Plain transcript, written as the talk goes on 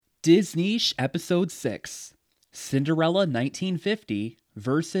Disney Episode 6, Cinderella 1950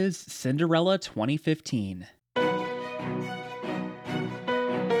 versus Cinderella 2015.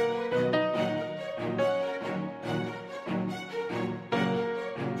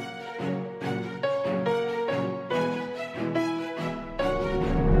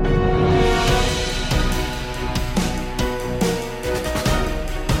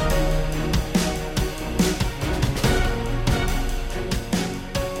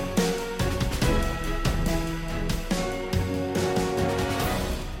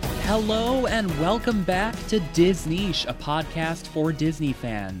 Hello and welcome back to Disney, a podcast for Disney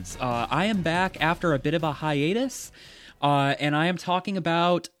fans. I am back after a bit of a hiatus, and I am talking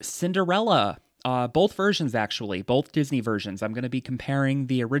about Cinderella. Both versions, actually, both Disney versions. I'm going to be comparing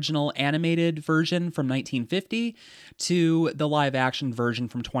the original animated version from 1950 to the live-action version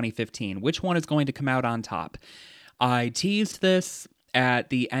from 2015. Which one is going to come out on top? I teased this at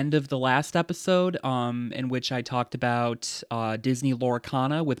the end of the last episode, in which I talked about Disney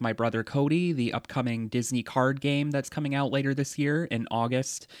Lorcana with my brother Cody, the upcoming Disney card game that's coming out later this year in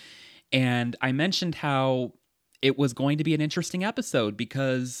August. And I mentioned how it was going to be an interesting episode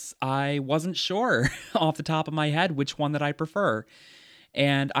because I wasn't sure off the top of my head which one that I prefer.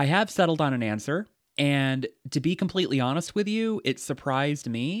 And I have settled on an answer. And to be completely honest with you, it surprised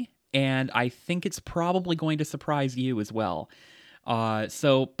me. And I think it's probably going to surprise you as well.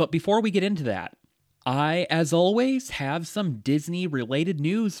 But before we get into that, I, as always, have some Disney-related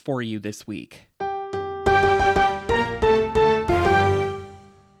news for you this week.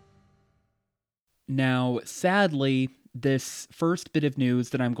 Now, sadly, this first bit of news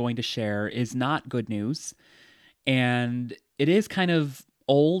that I'm going to share is not good news, and it is kind of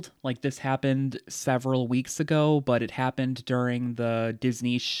old. Like, this happened several weeks ago, but it happened during the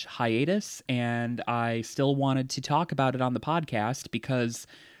Disney hiatus, and I still wanted to talk about it on the podcast because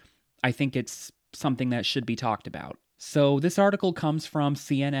I think it's something that should be talked about. So this article comes from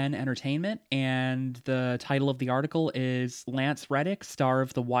CNN Entertainment, and the title of the article is Lance Reddick, star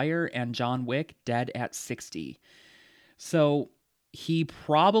of The Wire, and John Wick, dead at 60. So he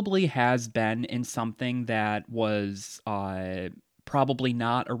probably has been in something that was probably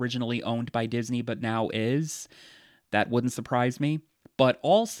not originally owned by Disney, but now is. That wouldn't surprise me. But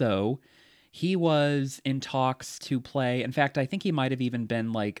also, he was in talks to play. In fact, I think he might have even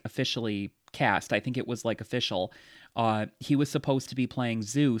been officially cast. I think it was official. He was supposed to be playing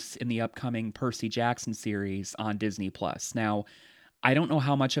Zeus in the upcoming Percy Jackson series on Disney Plus. Now, I don't know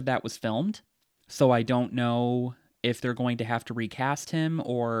how much of that was filmed, so I don't know if they're going to have to recast him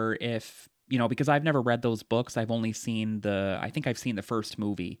or if, because I've never read those books. I've only seen I've seen the first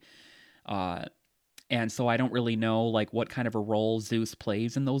movie. And so I don't really know what kind of a role Zeus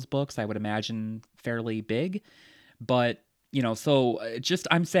plays in those books. I would imagine fairly big, but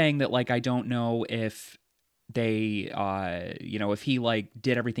I'm saying that I don't know if they, if he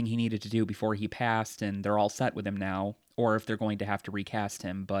did everything he needed to do before he passed and they're all set with him now, or if they're going to have to recast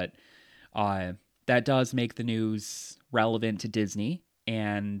him. But that does make the news relevant to Disney.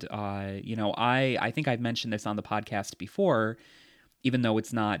 And, I think I've mentioned this on the podcast before, even though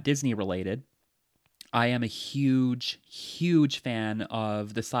it's not Disney related. I am a huge, huge fan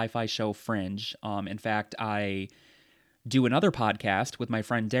of the sci-fi show Fringe. In fact, I do another podcast with my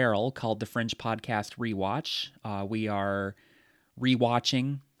friend Daryl called the Fringe Podcast Rewatch. We are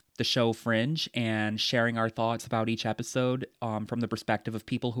rewatching the show Fringe and sharing our thoughts about each episode from the perspective of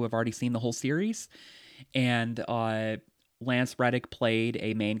people who have already seen the whole series. And Lance Reddick played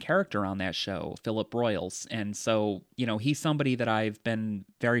a main character on that show, Philip Broyles. And so, he's somebody that I've been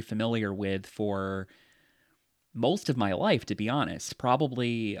very familiar with for most of my life, to be honest.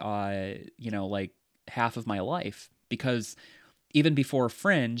 Probably, half of my life. Because even before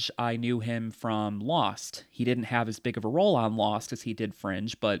Fringe, I knew him from Lost. He didn't have as big of a role on Lost as he did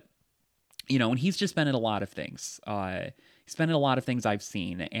Fringe, but, and he's just been in a lot of things. He's been in a lot of things I've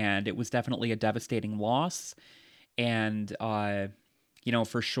seen, and it was definitely a devastating loss. And,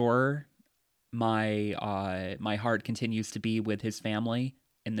 for sure, my heart continues to be with his family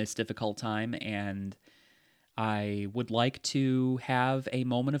in this difficult time, and I would like to have a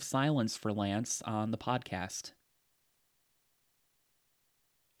moment of silence for Lance on the podcast.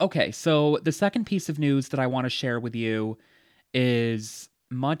 Okay, so the second piece of news that I want to share with you is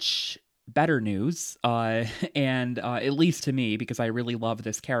much better news, and at least to me, because I really love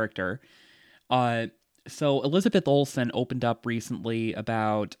this character. So Elizabeth Olsen opened up recently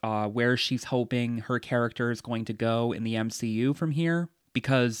about where she's hoping her character is going to go in the MCU from here,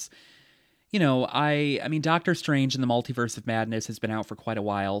 because, I mean, Doctor Strange in the Multiverse of Madness has been out for quite a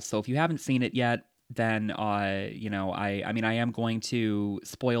while, so if you haven't seen it yet, then I mean I am going to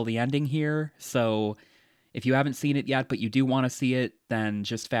spoil the ending here. So if you haven't seen it yet, but you do want to see it, then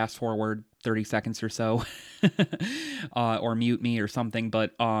just fast forward 30 seconds or so, or mute me or something.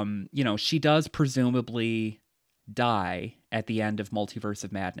 But she does presumably die at the end of Multiverse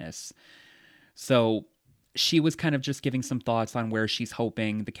of Madness. So she was kind of just giving some thoughts on where she's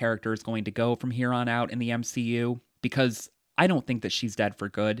hoping the character is going to go from here on out in the MCU, because I don't think that she's dead for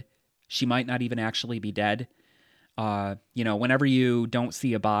good. She might not even actually be dead. Whenever you don't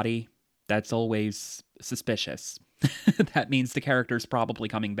see a body, that's always suspicious. That means the character's probably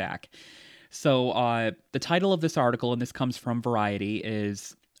coming back. So the title of this article, and this comes from Variety,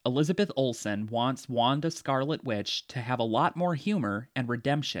 is Elizabeth Olsen wants Wanda Scarlet Witch to have a lot more humor and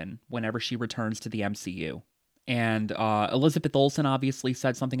redemption whenever she returns to the MCU. And Elizabeth Olsen obviously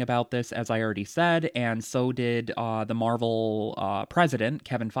said something about this, as I already said, and so did the Marvel president,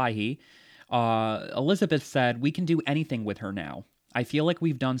 Kevin Feige. Elizabeth said, "We can do anything with her now. I feel like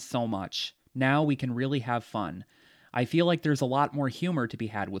we've done so much. Now we can really have fun. I feel like there's a lot more humor to be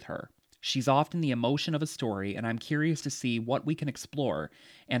had with her. She's often the emotion of a story, and I'm curious to see what we can explore,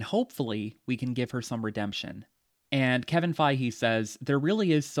 and hopefully we can give her some redemption." And Kevin Feige says, "There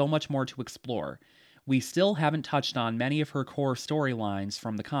really is so much more to explore. We still haven't touched on many of her core storylines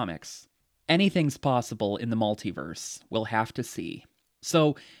from the comics. Anything's possible in the multiverse. We'll have to see."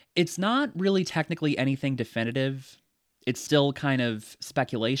 So it's not really technically anything definitive. It's still kind of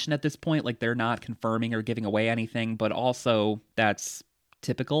speculation at this point. Like, they're not confirming or giving away anything, but also that's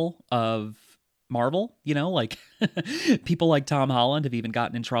typical of Marvel, like people like Tom Holland have even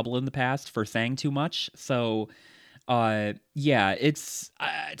gotten in trouble in the past for saying too much. So, it's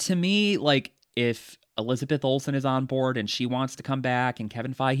to me, like, if Elizabeth Olsen is on board and she wants to come back and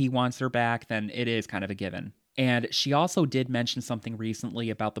Kevin Feige wants her back, then it is kind of a given. And she also did mention something recently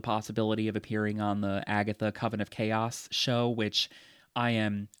about the possibility of appearing on the Agatha Coven of Chaos show, which I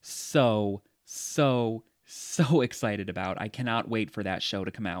am so excited about. I cannot wait for that show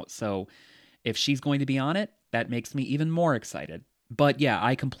to come out. So if she's going to be on it, that makes me even more excited. But yeah,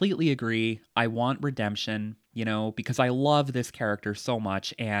 I completely agree. I want redemption, because I love this character so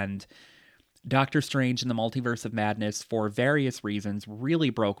much, and Doctor Strange in the Multiverse of Madness, for various reasons, really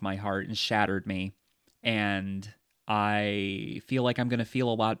broke my heart and shattered me. And I feel like I'm going to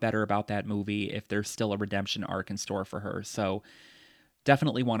feel a lot better about that movie if there's still a redemption arc in store for her. So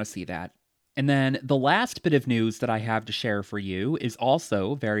definitely want to see that. And then the last bit of news that I have to share for you is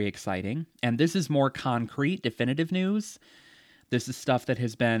also very exciting. And this is more concrete, definitive news. This is stuff that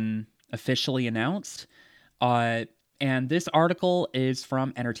has been officially announced. And this article is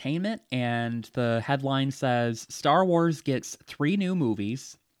from Entertainment, and the headline says, Star Wars gets 3 new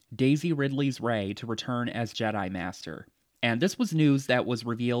movies, Daisy Ridley's Rey to return as Jedi Master. And this was news that was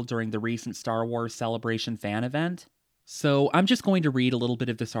revealed during the recent Star Wars Celebration fan event. So I'm just going to read a little bit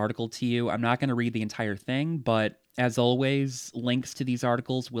of this article to you. I'm not going to read the entire thing, but as always, links to these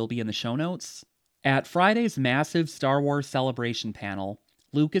articles will be in the show notes. At Friday's massive Star Wars Celebration panel,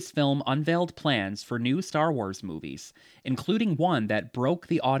 Lucasfilm unveiled plans for new Star Wars movies, including one that broke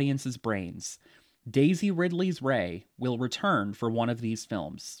the audience's brains. Daisy Ridley's Rey will return for one of these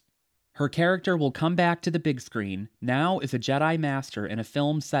films. Her character will come back to the big screen, now as a Jedi Master in a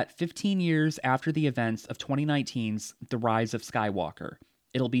film set 15 years after the events of 2019's The Rise of Skywalker.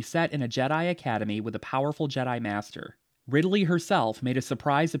 It'll be set in a Jedi Academy with a powerful Jedi Master. Ridley herself made a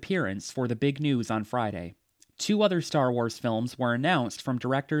surprise appearance for the big news on Friday. 2 other Star Wars films were announced from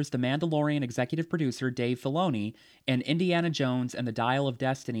directors The Mandalorian executive producer Dave Filoni and Indiana Jones and the Dial of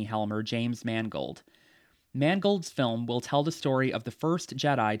Destiny helmer James Mangold. Mangold's film will tell the story of the first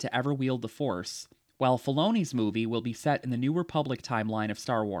Jedi to ever wield the Force, while Filoni's movie will be set in the New Republic timeline of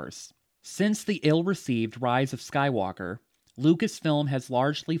Star Wars. Since the ill-received Rise of Skywalker, Lucasfilm has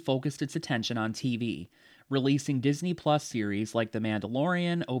largely focused its attention on TV, releasing Disney Plus series like The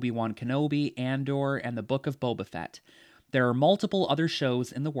Mandalorian, Obi-Wan Kenobi, Andor, and The Book of Boba Fett. There are multiple other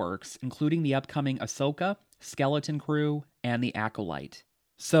shows in the works, including the upcoming Ahsoka, Skeleton Crew, and The Acolyte.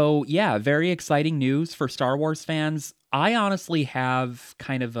 So yeah, very exciting news for Star Wars fans. I honestly have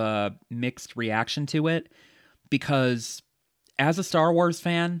kind of a mixed reaction to it, because as a Star Wars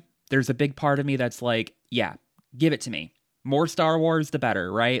fan, there's a big part of me that's like, yeah, give it to me. More Star Wars, the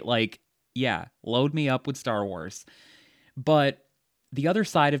better, right? Like, yeah, load me up with Star Wars. But the other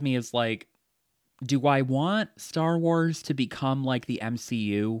side of me is like, do I want Star Wars to become like the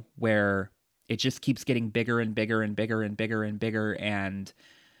MCU, where it just keeps getting bigger and bigger and bigger and bigger and bigger and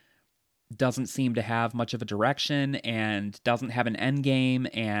doesn't seem to have much of a direction and doesn't have an end game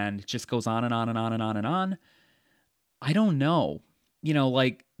and just goes on and on and on and on and on? I don't know.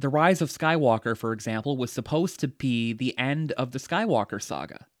 Like, The Rise of Skywalker, for example, was supposed to be the end of the Skywalker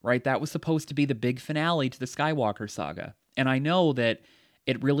saga, right? That was supposed to be the big finale to the Skywalker saga. And I know that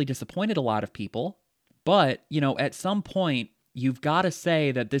it really disappointed a lot of people, but, at some point, you've got to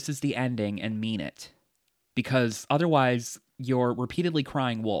say that this is the ending and mean it. Because otherwise, you're repeatedly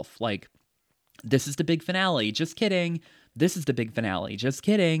crying wolf. Like, this is the big finale. Just kidding. This is the big finale. Just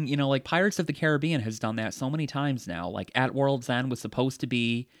kidding. Like Pirates of the Caribbean has done that so many times now. Like At World's End was supposed to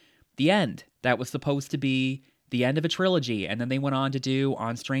be the end. That was supposed to be the end of a trilogy. And then they went on to do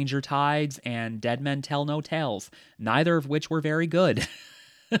On Stranger Tides and Dead Men Tell No Tales, neither of which were very good.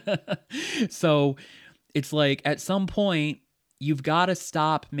 So it's like at some point, you've got to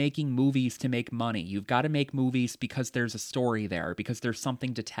stop making movies to make money. You've got to make movies because there's a story there, because there's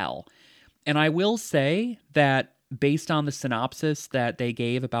something to tell. And I will say that based on the synopsis that they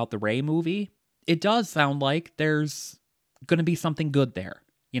gave about the Rey movie, it does sound like there's going to be something good there.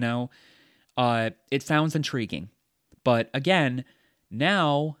 It sounds intriguing. But again,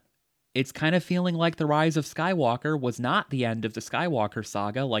 now it's kind of feeling like The Rise of Skywalker was not the end of the Skywalker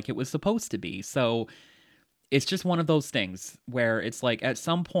saga like it was supposed to be. So it's just one of those things where it's like at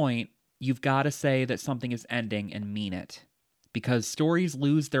some point, you've got to say that something is ending and mean it. Because stories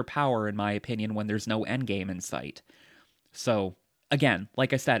lose their power, in my opinion, when there's no endgame in sight. So, again,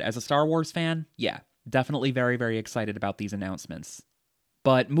 like I said, as a Star Wars fan, yeah, definitely very, very excited about these announcements.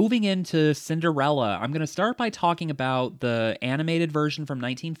 But moving into Cinderella, I'm going to start by talking about the animated version from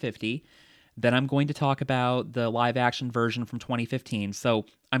 1950. Then I'm going to talk about the live-action version from 2015. So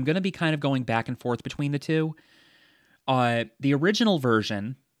I'm going to be kind of going back and forth between the two. The original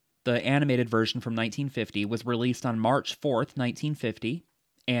version, the animated version from 1950, was released on March 4th, 1950,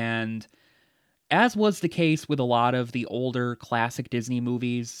 and as was the case with a lot of the older classic Disney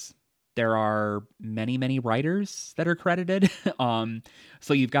movies, there are many, many writers that are credited.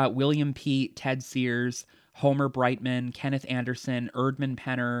 So you've got William Peet, Ted Sears, Homer Brightman, Kenneth Anderson, Erdman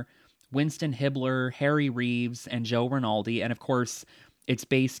Penner, Winston Hibbler, Harry Reeves, and Joe Rinaldi, and of course, it's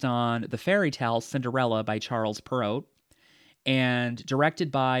based on the fairy tale Cinderella by Charles Perrault. And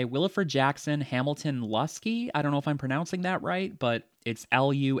directed by Wilfred Jackson Hamilton Lusky. I don't know if I'm pronouncing that right, but it's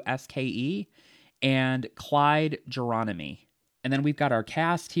Luske. And Clyde Geronimi. And then we've got our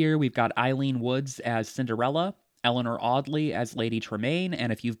cast here. We've got Eileen Woods as Cinderella, Eleanor Audley as Lady Tremaine,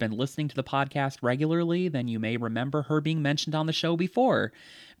 and if you've been listening to the podcast regularly, then you may remember her being mentioned on the show before,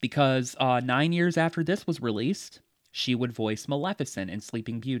 because 9 years after this was released, she would voice Maleficent in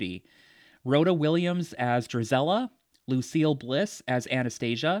Sleeping Beauty. Rhoda Williams as Drizella, Lucille Bliss as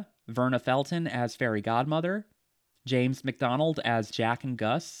Anastasia, Verna Felton as Fairy Godmother, James McDonald as Jack and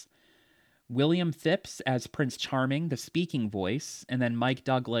Gus, William Phipps as Prince Charming, the speaking voice, and then Mike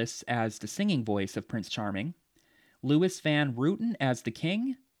Douglas as the singing voice of Prince Charming, Louis Van Rooten as the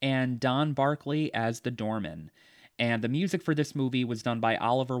King, and Don Barkley as the Doorman. And the music for this movie was done by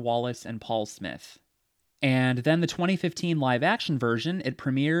Oliver Wallace and Paul Smith. And then the 2015 live-action version, it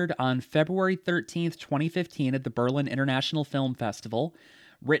premiered on February 13th, 2015 at the Berlin International Film Festival,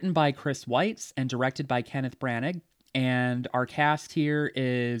 written by Chris Weitz and directed by Kenneth Branagh. And our cast here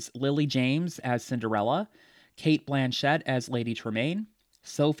is Lily James as Cinderella, Kate Blanchett as Lady Tremaine,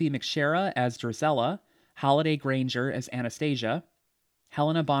 Sophie McShera as Drizella, Holiday Granger as Anastasia,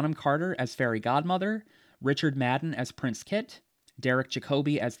 Helena Bonham Carter as Fairy Godmother, Richard Madden as Prince Kit, Derek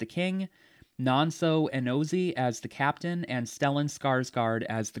Jacobi as the King, Nonso Enozi as the Captain, and Stellan Skarsgård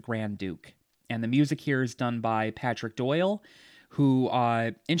as the Grand Duke. And the music here is done by Patrick Doyle, who,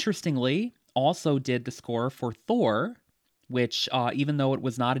 interestingly, also did the score for Thor, which, even though it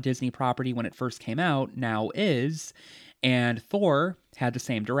was not a Disney property when it first came out, now is, and Thor had the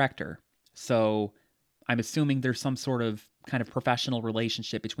same director. So I'm assuming there's some sort of kind of professional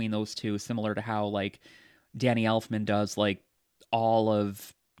relationship between those two, similar to how, like, Danny Elfman does, like, all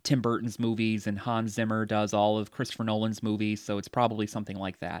of Tim Burton's movies and Hans Zimmer does all of Christopher Nolan's movies, so it's probably something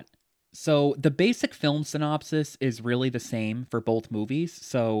like that. So the basic film synopsis is really the same for both movies,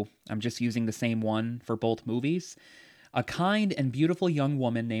 so I'm just using the same one for both movies. A kind and beautiful young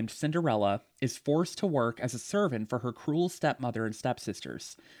woman named Cinderella is forced to work as a servant for her cruel stepmother and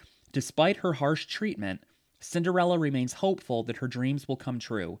stepsisters. Despite her harsh treatment, Cinderella remains hopeful that her dreams will come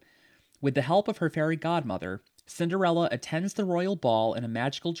true. With the help of her fairy godmother, Cinderella attends the royal ball in a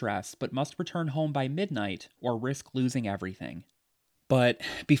magical dress, but must return home by midnight or risk losing everything. But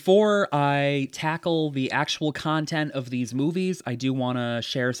before I tackle the actual content of these movies, I do want to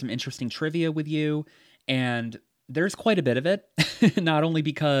share some interesting trivia with you, and there's quite a bit of it, not only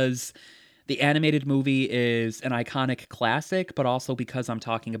because the animated movie is an iconic classic, but also because I'm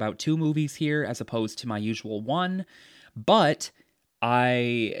talking about two movies here as opposed to my usual one, but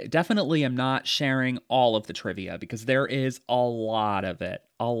I definitely am not sharing all of the trivia because there is a lot of it,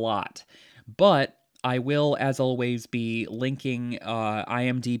 a lot. But I will, as always, be linking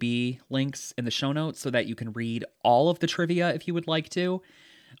IMDb links in the show notes so that you can read all of the trivia if you would like to.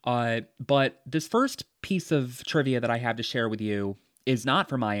 But this first piece of trivia that I have to share with you is not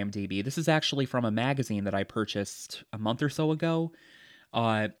from IMDb. This is actually from a magazine that I purchased a month or so ago.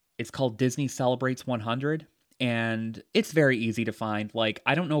 Uh, it's called Disney Celebrates 100, and it's very easy to find. Like,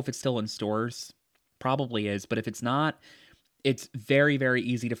 I don't know if it's still in stores. Probably is, but if it's not, it's very, very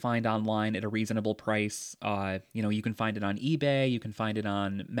easy to find online at a reasonable price. You can find it on eBay, you can find it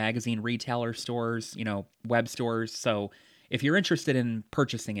on magazine retailer stores, web stores. So if you're interested in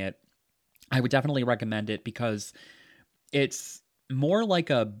purchasing it, I would definitely recommend it because it's more like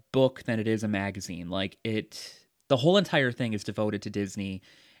a book than it is a magazine. The whole entire thing is devoted to Disney,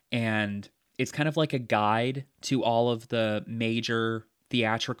 and it's kind of like a guide to all of the major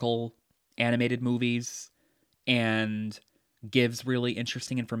theatrical animated movies and gives really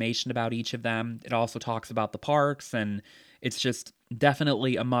interesting information about each of them. It also talks about the parks, and it's just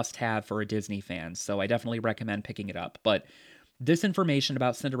definitely a must-have for a Disney fan. So I definitely recommend picking it up. But this information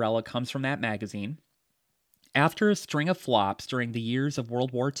about Cinderella comes from that magazine. After a string of flops during the years of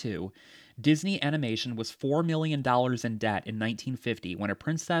World War II, Disney Animation was $4 million in debt in 1950 when a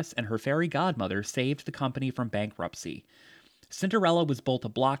princess and her fairy godmother saved the company from bankruptcy. Cinderella was both a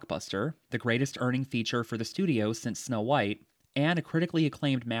blockbuster, the greatest earning feature for the studio since Snow White, and a critically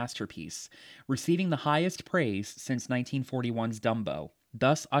acclaimed masterpiece, receiving the highest praise since 1941's Dumbo,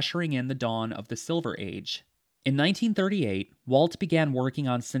 thus ushering in the dawn of the Silver Age. In 1938, Walt began working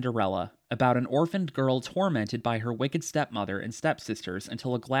on Cinderella, about an orphaned girl tormented by her wicked stepmother and stepsisters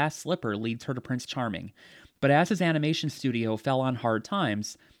until a glass slipper leads her to Prince Charming. But as his animation studio fell on hard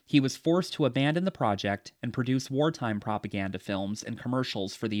times, he was forced to abandon the project and produce wartime propaganda films and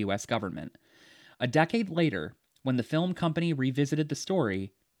commercials for the US government. A decade later, when the film company revisited the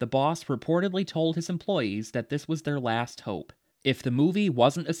story, the boss reportedly told his employees that this was their last hope. If the movie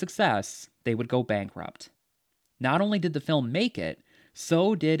wasn't a success, they would go bankrupt. Not only did the film make it,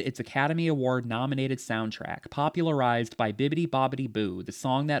 so did its Academy Award-nominated soundtrack, popularized by Bibbidi Bobbidi Boo, the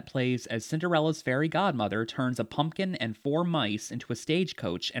song that plays as Cinderella's fairy godmother turns a pumpkin and 4 mice into a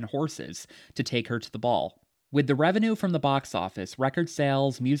stagecoach and horses to take her to the ball. With the revenue from the box office, record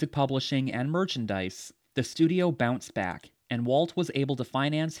sales, music publishing, and merchandise, the studio bounced back, and Walt was able to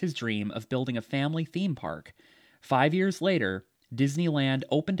finance his dream of building a family theme park. 5 years later, Disneyland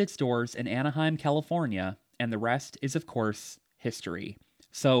opened its doors in Anaheim, California, and the rest is, of course, history.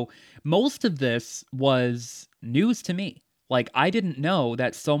 So most of this was news to me. I didn't know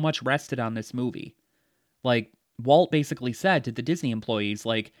that so much rested on this movie. Walt basically said to the Disney employees,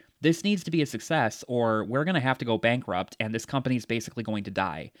 this needs to be a success or we're going to have to go bankrupt and this company's basically going to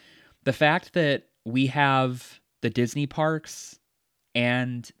die. The fact that we have the Disney parks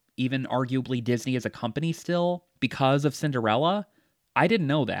and even arguably Disney as a company still because of Cinderella, I didn't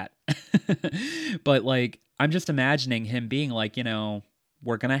know that. But I'm just imagining him being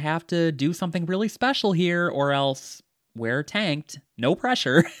we're going to have to do something really special here or else we're tanked. No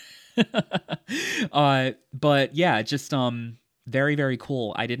pressure. But yeah, just very, very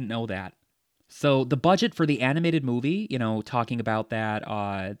cool. I didn't know that. So the budget for the animated movie, talking about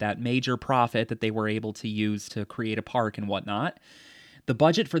that major profit that they were able to use to create a park and whatnot, the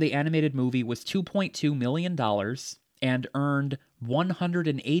budget for the animated movie was $2.2 million and earned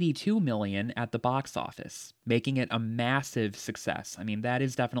 $182 million at the box office, making it a massive success. I mean, that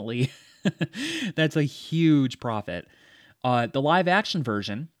is definitely that's a huge profit. The live action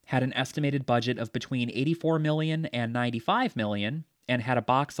version had an estimated budget of between $84 million and $95 million and had a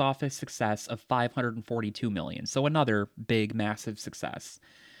box office success of $542 million. So another big, massive success.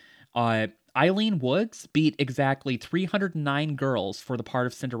 Eileen Woods beat exactly 309 girls for the part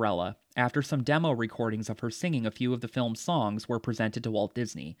of Cinderella after some demo recordings of her singing a few of the film's songs were presented to Walt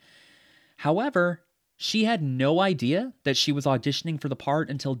Disney. However, she had no idea that she was auditioning for the part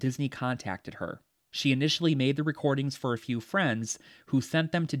until Disney contacted her. She initially made the recordings for a few friends who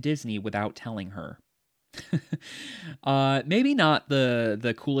sent them to Disney without telling her. Maybe not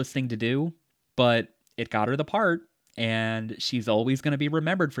the coolest thing to do, but it got her the part. And she's always going to be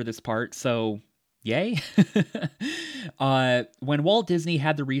remembered for this part, so yay. When Walt Disney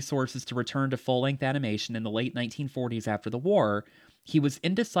had the resources to return to full-length animation in the late 1940s after the war, he was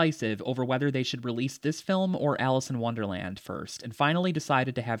indecisive over whether they should release this film or Alice in Wonderland first, and finally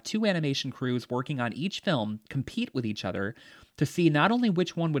decided to have 2 animation crews working on each film compete with each other to see not only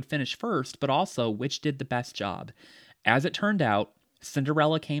which one would finish first, but also which did the best job. As it turned out,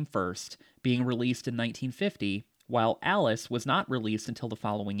 Cinderella came first, being released in 1950, while Alice was not released until the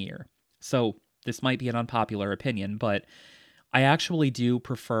following year. So this might be an unpopular opinion, but I actually do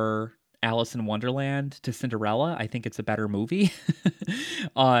prefer Alice in Wonderland to Cinderella. I think it's a better movie.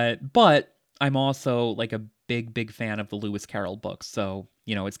 But I'm also like a big fan of the Lewis Carroll books. So,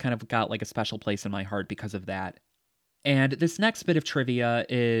 it's kind of got like a special place in my heart because of that. And this next bit of trivia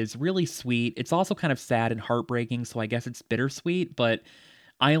is really sweet. It's also kind of sad and heartbreaking, so I guess it's bittersweet. But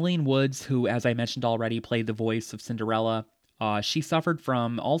Eileen Woods, who, as I mentioned already, played the voice of Cinderella, she suffered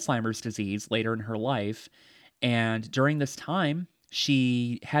from Alzheimer's disease later in her life. And during this time,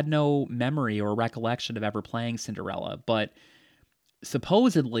 she had no memory or recollection of ever playing Cinderella. But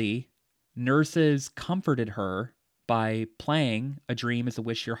supposedly, nurses comforted her by playing A Dream is a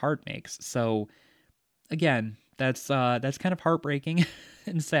Wish Your Heart Makes. So, again, that's kind of heartbreaking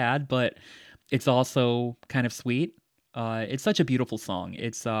and sad, but it's also kind of sweet. It's such a beautiful song.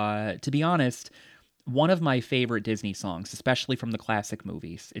 It's, to be honest, one of my favorite Disney songs, especially from the classic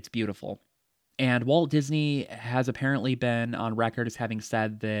movies. It's beautiful. And Walt Disney has apparently been on record as having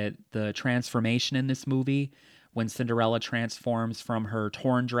said that the transformation in this movie, when Cinderella transforms from her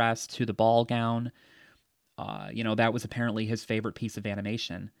torn dress to the ball gown, that was apparently his favorite piece of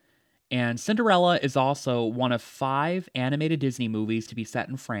animation. And Cinderella is also one of 5 animated Disney movies to be set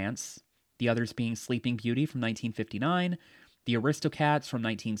in France, the others being Sleeping Beauty from 1959, The Aristocats from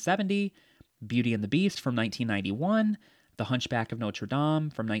 1970, Beauty and the Beast from 1991, The Hunchback of Notre Dame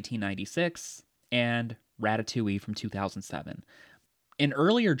from 1996, and Ratatouille from 2007. In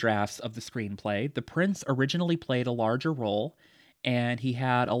earlier drafts of the screenplay, the prince originally played a larger role, and he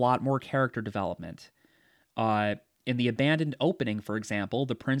had a lot more character development. In the abandoned opening, for example,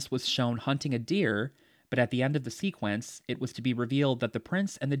 the prince was shown hunting a deer, but at the end of the sequence, it was to be revealed that the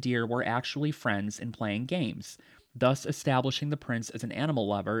prince and the deer were actually friends and playing games, thus establishing the prince as an animal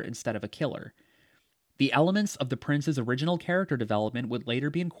lover instead of a killer. The elements of the prince's original character development would later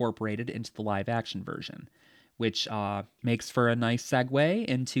be incorporated into the live-action version, which makes for a nice segue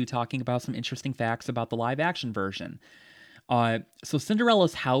into talking about some interesting facts about the live-action version. So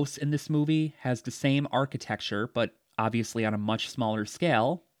Cinderella's house in this movie has the same architecture, but obviously on a much smaller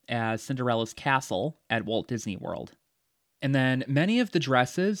scale, as Cinderella's castle at Walt Disney World. And then many of the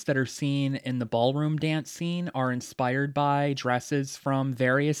dresses that are seen in the ballroom dance scene are inspired by dresses from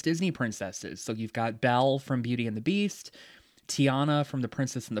various Disney princesses. So you've got Belle from Beauty and the Beast, Tiana from The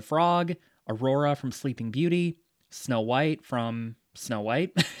Princess and the Frog, Aurora from Sleeping Beauty, Snow White from Snow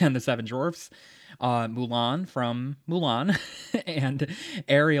White and the Seven Dwarfs, Mulan from Mulan, and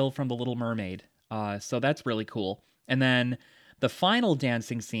Ariel from The Little Mermaid. So that's really cool. And then the final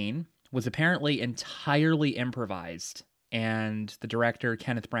dancing scene was apparently entirely improvised, and the director,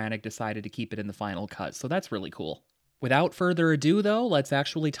 Kenneth Branagh, decided to keep it in the final cut. So that's really cool. Without further ado, though, let's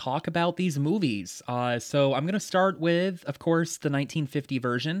actually talk about these movies. So I'm going to start with, of course, the 1950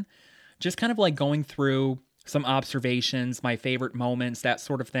 version, just kind of like going through some observations, my favorite moments, that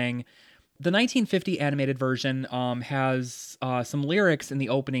sort of thing. The 1950 animated version has some lyrics in the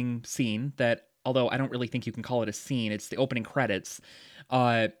opening scene that, although I don't really think you can call it a scene, it's the opening credits,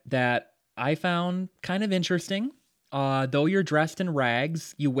 that I found kind of interesting. Though you're dressed in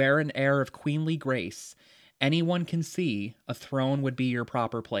rags, you wear an air of queenly grace. Anyone can see a throne would be your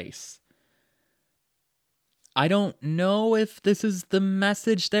proper place. I don't know if this is the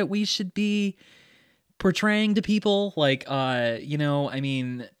message that we should be portraying to people. Like,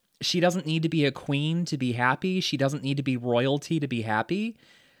 she doesn't need to be a queen to be happy. She doesn't need to be royalty to be happy.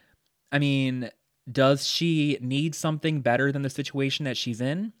 I mean, does she need something better than the situation that she's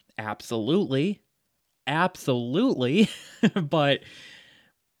in? Absolutely. Absolutely. But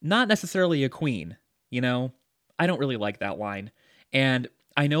not necessarily a queen, I don't really like that line. And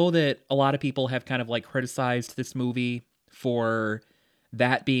I know that a lot of people have kind of like criticized this movie for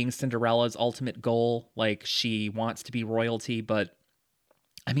that being Cinderella's ultimate goal. Like, she wants to be royalty, but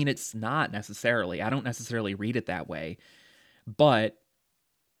I mean, it's not necessarily. I don't necessarily read it that way. But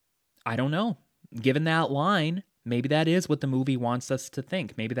I don't know. Given that line, maybe that is what the movie wants us to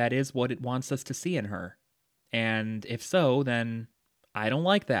think. Maybe that is what it wants us to see in her. And if so, then I don't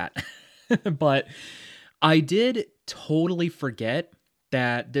like that. But I did totally forget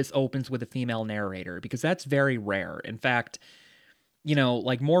that this opens with a female narrator, because that's very rare. In fact,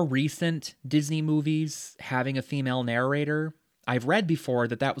 like more recent Disney movies having a female narrator, I've read before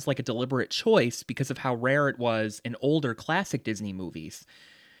that was like a deliberate choice because of how rare it was in older classic Disney movies,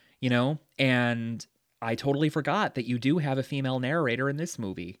 and I totally forgot that you do have a female narrator in this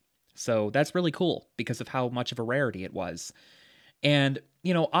movie. So that's really cool because of how much of a rarity it was. And,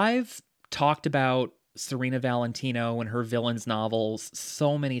 I've talked about Serena Valentino and her villains novels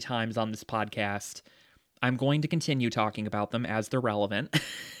so many times on this podcast. I'm going to continue talking about them as they're relevant.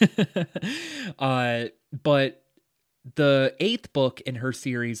 But the eighth book in her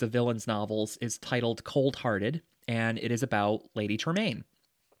series of villains novels is titled Cold Hearted, and it is about Lady Tremaine.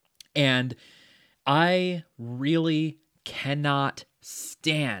 And I really cannot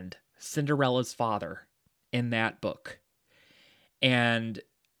stand Cinderella's father in that book. And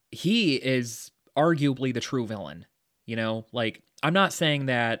he is arguably the true villain. You know, like, I'm not saying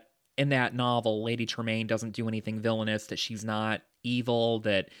that in that novel, Lady Tremaine doesn't do anything villainous, that she's not evil,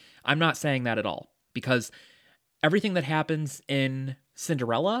 that I'm not saying that at all. Because everything that happens in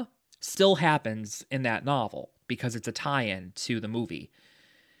Cinderella still happens in that novel because it's a tie-in to the movie.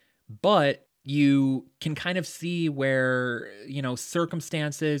 But you can kind of see where, you know,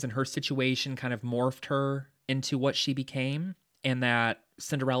 circumstances and her situation kind of morphed her into what she became, and that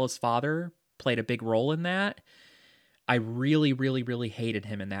Cinderella's father played a big role in that. I really, really, really hated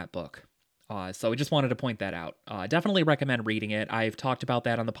him in that book. So I just wanted to point that out. Definitely recommend reading it. I've talked about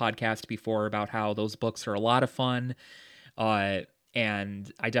that on the podcast before, about how those books are a lot of fun.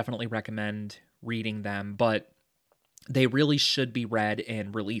 And I definitely recommend reading them. But they really should be read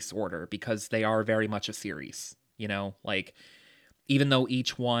in release order because they are very much a series. You know, like, even though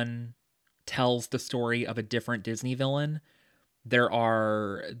each one tells the story of a different Disney villain,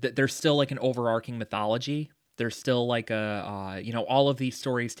 there's still like an overarching mythology. There's still like all of these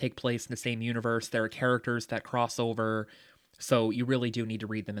stories take place in the same universe. There are characters that cross over. So you really do need to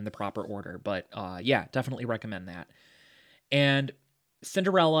read them in the proper order. But yeah, definitely recommend that. And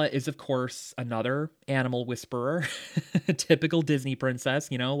Cinderella is, of course, another animal whisperer, typical Disney princess.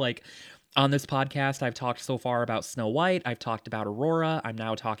 You know, like, on this podcast, I've talked so far about Snow White, I've talked about Aurora, I'm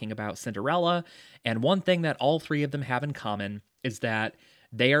now talking about Cinderella, and one thing that all three of them have in common is that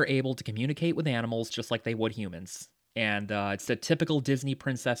they are able to communicate with animals just like they would humans. And it's a typical Disney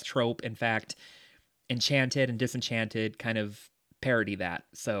princess trope. In fact, Enchanted and Disenchanted kind of parody that.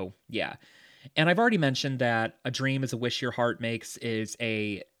 So, yeah. And I've already mentioned that A Dream is a Wish Your Heart Makes is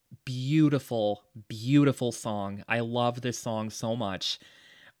a beautiful, beautiful song. I love this song so much.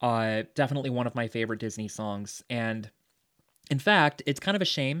 Definitely one of my favorite Disney songs. And in fact, it's kind of a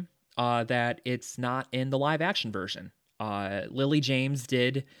shame that it's not in the live action version. Lily James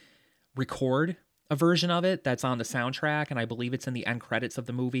did record a version of it that's on the soundtrack, and I believe it's in the end credits of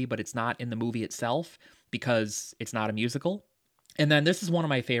the movie, but it's not in the movie itself because it's not a musical. And then this is one of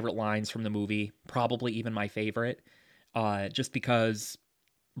my favorite lines from the movie, probably even my favorite, just because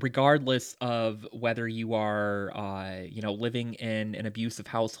regardless of whether you are, living in an abusive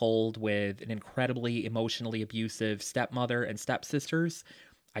household with an incredibly emotionally abusive stepmother and stepsisters,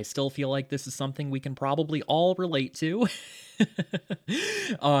 I still feel like this is something we can probably all relate to.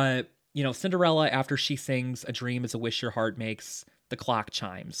 Cinderella, after she sings A Dream is a Wish Your Heart Makes, the clock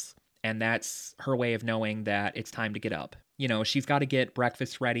chimes. And that's her way of knowing that it's time to get up. You know, she's got to get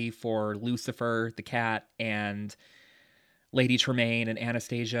breakfast ready for Lucifer, the cat, and Lady Tremaine and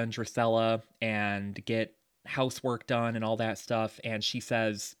Anastasia and Drusilla, and get housework done and all that stuff. And she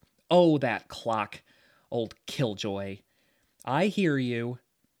says, "Oh, that clock, old killjoy. I hear you.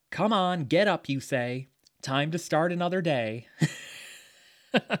 Come on, get up, you say. Time to start another day."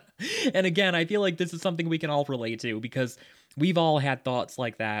 And again, I feel like this is something we can all relate to because we've all had thoughts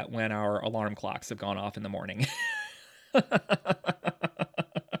like that when our alarm clocks have gone off in the morning.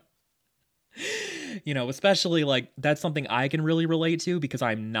 You know, especially like that's something I can really relate to because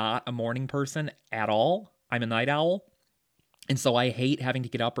I'm not a morning person at all. I'm a night owl. And so I hate having to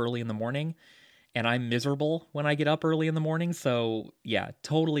get up early in the morning, and I'm miserable when I get up early in the morning. So yeah,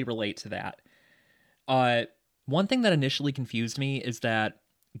 totally relate to that. One thing that initially confused me is that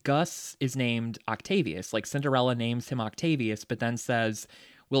Gus is named Octavius. Like, Cinderella names him Octavius, but then says,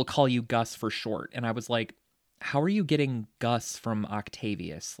 "We'll call you Gus for short." And I was like, how are you getting Gus from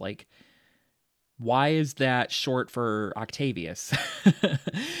Octavius? Like, why is that short for Octavius?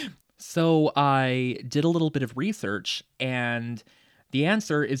 So I did a little bit of research, and the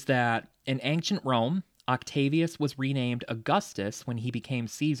answer is that in ancient Rome, Octavius was renamed Augustus when he became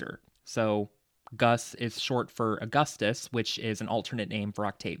Caesar. So Gus is short for Augustus, which is an alternate name for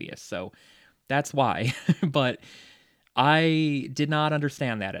Octavius. So that's why. But I did not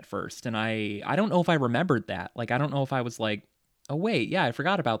understand that at first, and I don't know if I remembered that. Like, I don't know if I was like, oh wait, yeah, I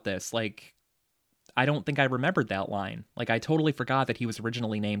forgot about this. Like, I don't think I remembered that line. Like, I totally forgot that he was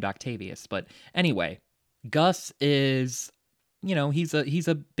originally named Octavius. But anyway, Gus is, he's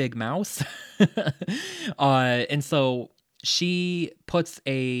a big mouse. And so she puts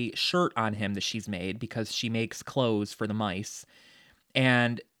a shirt on him that she's made because she makes clothes for the mice.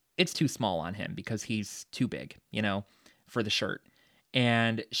 And it's too small on him because he's too big, for the shirt.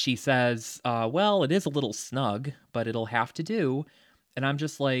 And she says, well, it is a little snug, but it'll have to do. And I'm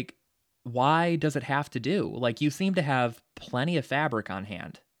just like, why does it have to do? Like, you seem to have plenty of fabric on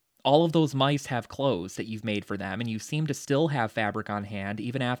hand. All of those mice have clothes that you've made for them, and you seem to still have fabric on hand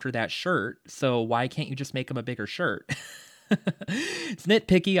even after that shirt. So why can't you just make them a bigger shirt? It's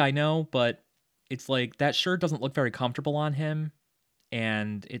nitpicky, I know, but it's like that shirt doesn't look very comfortable on him,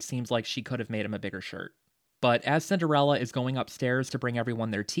 and it seems like she could have made him a bigger shirt. But as Cinderella is going upstairs to bring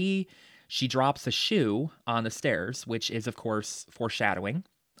everyone their tea, she drops a shoe on the stairs, which is, of course, foreshadowing.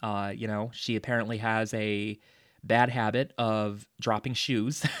 She apparently has a bad habit of dropping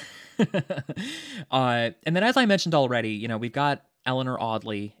shoes. And then, as I mentioned already, we've got Eleanor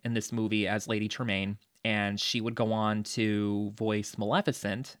Audley in this movie as Lady Tremaine, and she would go on to voice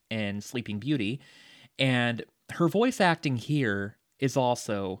Maleficent in Sleeping Beauty. And her voice acting here is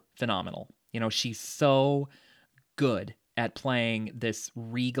also phenomenal. She's so good at playing this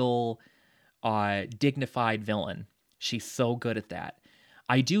regal, dignified villain. She's so good at that.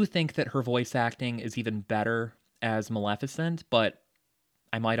 I do think that her voice acting is even better as Maleficent, but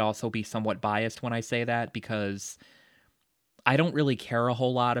I might also be somewhat biased when I say that because I don't really care a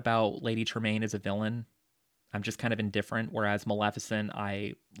whole lot about Lady Tremaine as a villain. I'm just kind of indifferent, whereas Maleficent,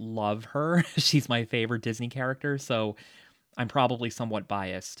 I love her. She's my favorite Disney character, so I'm probably somewhat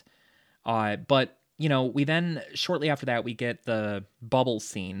biased. But, we then, shortly after that, we get the bubbles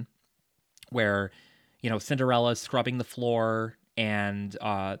scene where, Cinderella's scrubbing the floor and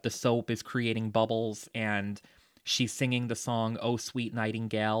the soap is creating bubbles and she's singing the song "Oh Sweet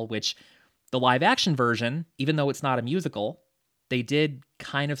Nightingale," which the live action version, even though it's not a musical, they did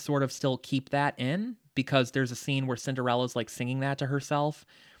kind of sort of still keep that in because there's a scene where Cinderella's like singing that to herself.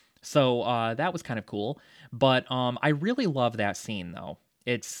 So that was kind of cool. But I really love that scene, though.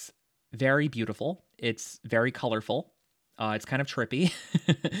 It's very beautiful. It's very colorful. It's kind of trippy.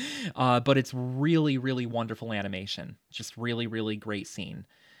 But it's really, really wonderful animation. Just really, really great scene.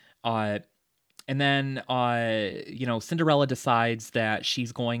 And then, Cinderella decides that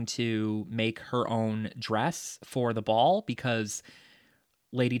she's going to make her own dress for the ball because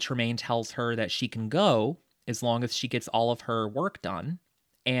Lady Tremaine tells her that she can go as long as she gets all of her work done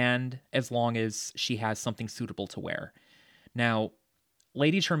and as long as she has something suitable to wear. Now,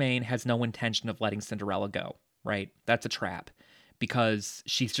 Lady Tremaine has no intention of letting Cinderella go, right? That's a trap because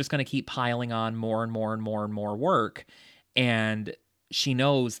she's just going to keep piling on more and more and more and more work. And she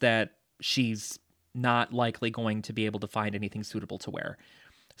knows that she's not likely going to be able to find anything suitable to wear.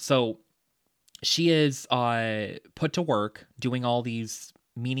 So she is put to work doing all these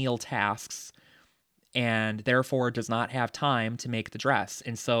menial tasks and therefore does not have time to make the dress.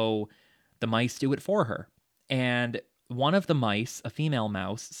 And so the mice do it for her. And one of the mice, a female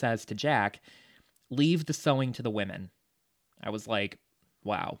mouse, says to Jack, "Leave the sewing to the women." I was like,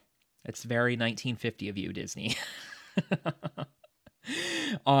 wow, it's very 1950 of you, Disney.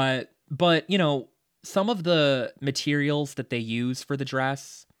 But, some of the materials that they use for the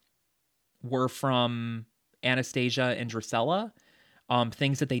dress were from Anastasia and Drusilla,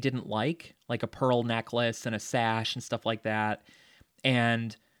 things that they didn't like a pearl necklace and a sash and stuff like that.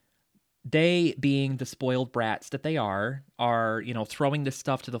 And they, being the spoiled brats that they are, throwing this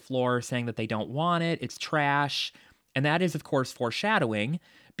stuff to the floor, saying that they don't want it, it's trash. And that is, of course, foreshadowing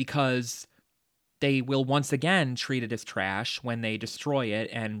because they will once again treat it as trash when they destroy it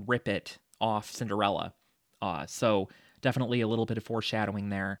and rip it off Cinderella. So definitely a little bit of foreshadowing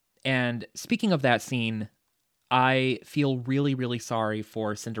there. And speaking of that scene, I feel really, really sorry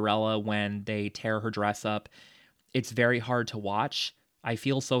for Cinderella when they tear her dress up. It's very hard to watch. I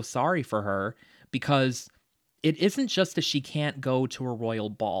feel so sorry for her because it isn't just that she can't go to a royal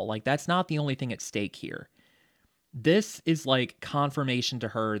ball. Like, that's not the only thing at stake here. This is like confirmation to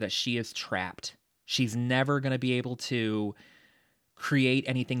her that she is trapped. She's never going to be able to create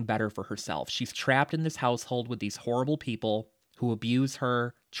anything better for herself. She's trapped in this household with these horrible people who abuse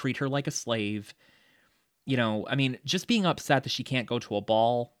her, treat her like a slave. Just being upset that she can't go to a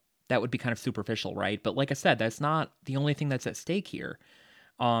ball, that would be kind of superficial, right? But like I said, that's not the only thing that's at stake here.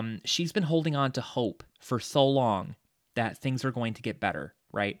 She's been holding on to hope for so long that things are going to get better,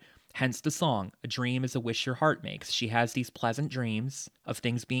 right? Hence the song, "A dream is a wish your heart makes." She has these pleasant dreams of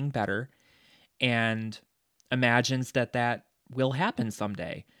things being better and imagines that will happen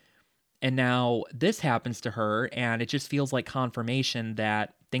someday. And now this happens to her, and it just feels like confirmation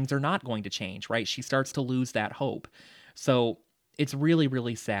that things are not going to change, right? She starts to lose that hope. So it's really,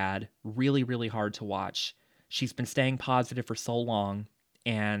 really sad, really, really hard to watch. She's been staying positive for so long,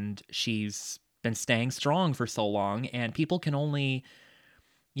 and she's been staying strong for so long, and people can only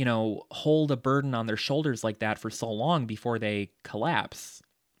hold a burden on their shoulders like that for so long before they collapse.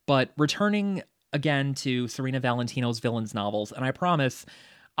 But returning again to Serena Valentino's villains novels, and I promise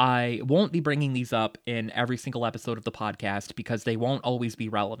I won't be bringing these up in every single episode of the podcast because they won't always be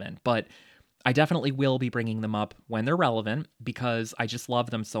relevant, but I definitely will be bringing them up when they're relevant because I just love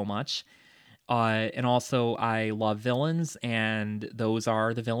them so much. And also, I love villains, and those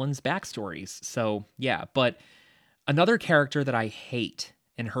are the villains' backstories. So, yeah, but another character that I hate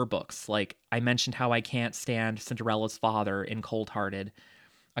in her books, like I mentioned how I can't stand Cinderella's father in Cold Hearted,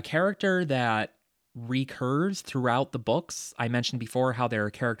 a character that recurs throughout the books. I mentioned before how there are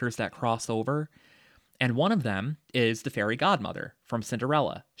characters that cross over, and one of them is the fairy godmother from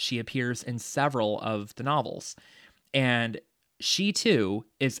Cinderella. She appears in several of the novels, and she too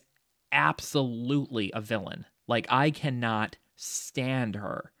is absolutely a villain. Like, I cannot stand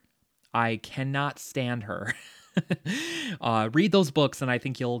her. I cannot stand her. Read those books and I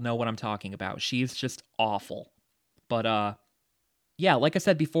think you'll know what I'm talking about. She's just awful. But yeah, like I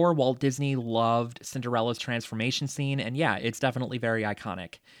said before, Walt Disney loved Cinderella's transformation scene, and yeah, it's definitely very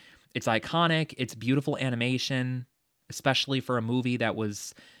iconic. It's iconic, it's beautiful animation, especially for a movie that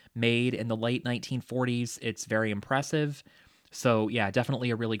was made in the late 1940s. It's very impressive. So yeah,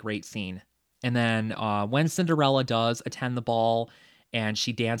 definitely a really great scene. And then when Cinderella does attend the ball and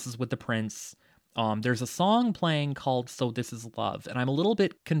she dances with the prince, there's a song playing called So This Is Love. And I'm a little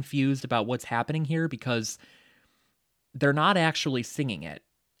bit confused about what's happening here because they're not actually singing it.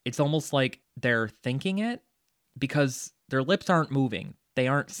 It's almost like they're thinking it because their lips aren't moving. They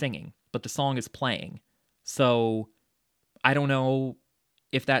aren't singing, but the song is playing. So I don't know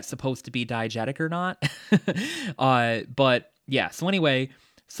if that's supposed to be diegetic or not. But yeah, so anyway,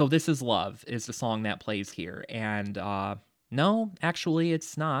 So This Is Love is the song that plays here. And no, actually,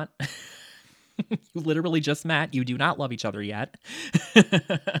 it's not. You literally just met. You do not love each other yet.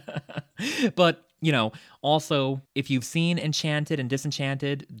 But, also, if you've seen Enchanted and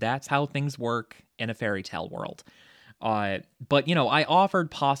Disenchanted, that's how things work in a fairy tale world. But, I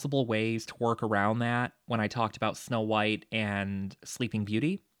offered possible ways to work around that when I talked about Snow White and Sleeping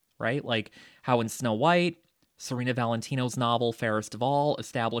Beauty, right? Like how in Snow White, Serena Valentino's novel Fairest of All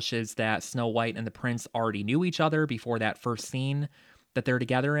establishes that Snow White and the prince already knew each other before that first scene that they're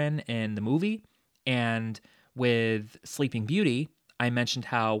together in the movie. And with Sleeping Beauty, I mentioned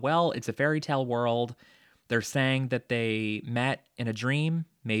how, well, it's a fairy tale world. They're saying that they met in a dream.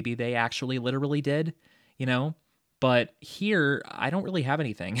 Maybe they actually literally did, But here, I don't really have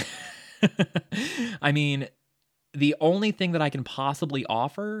anything. I mean, the only thing that I can possibly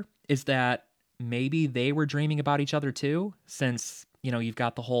offer is that maybe they were dreaming about each other too, since, you've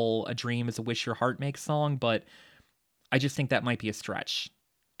got the whole "A Dream is a Wish Your Heart Makes" song, but I just think that might be a stretch.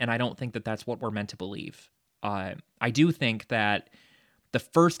 And I don't think that that's what we're meant to believe. I do think that the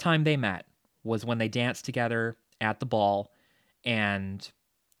first time they met was when they danced together at the ball and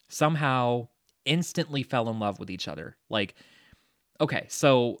somehow instantly fell in love with each other. Like, okay,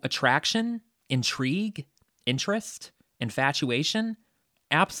 so attraction, intrigue, interest, infatuation,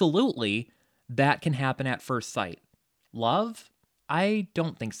 absolutely, that can happen at first sight. Love? I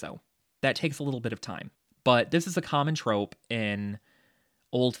don't think so. That takes a little bit of time. But this is a common trope in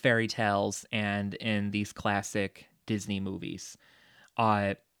old fairy tales and in these classic Disney movies.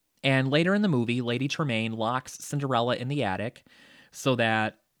 And later in the movie, Lady Tremaine locks Cinderella in the attic so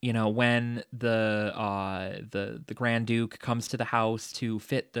that, when the Grand Duke comes to the house to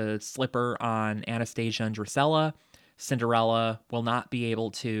fit the slipper on Anastasia and Drusilla, Cinderella will not be able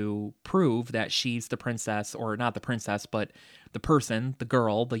to prove that she's the princess, or not the princess, but the person, the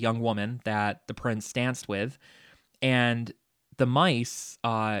girl, the young woman that the prince danced with. And the mice,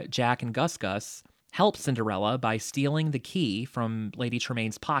 Jack and Gus Gus, help Cinderella by stealing the key from Lady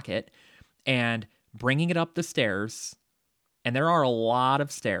Tremaine's pocket and bringing it up the stairs. And there are a lot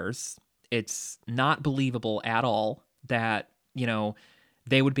of stairs. It's not believable at all that,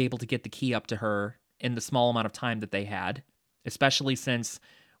 they would be able to get the key up to her in the small amount of time that they had, especially since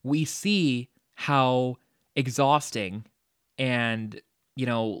we see how exhausting and,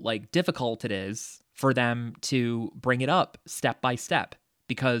 difficult it is for them to bring it up step by step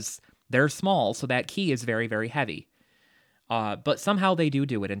because they're small, so that key is very, very heavy. But somehow they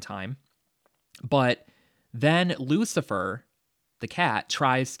do it in time. But then Lucifer, the cat,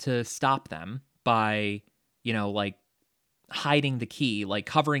 tries to stop them by, hiding the key, like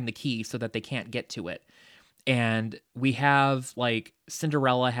covering the key so that they can't get to it. And we have,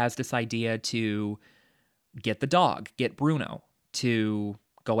 Cinderella has this idea to get the dog, get Bruno to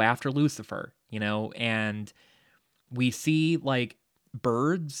go after Lucifer, and we see,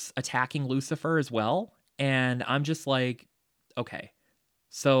 birds attacking Lucifer as well. And I'm just like, okay,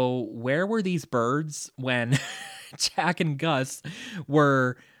 So where were these birds when Jack and Gus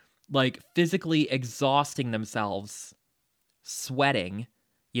were like physically exhausting themselves, sweating,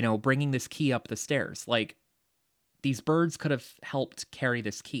 bringing this key up the stairs? Like, these birds could have helped carry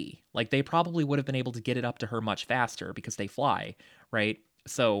this key. Like, they probably would have been able to get it up to her much faster because they fly, right?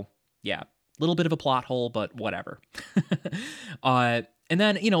 So, yeah, little bit of a plot hole, but whatever. And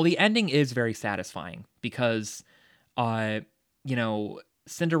then, the ending is very satisfying because, you know,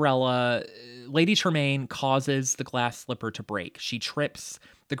 Cinderella, Lady Tremaine causes the glass slipper to break. She trips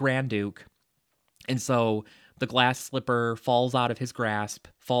the Grand Duke, and so the glass slipper falls out of his grasp,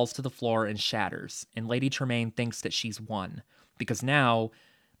 falls to the floor, and shatters. And Lady Tremaine thinks that she's won because now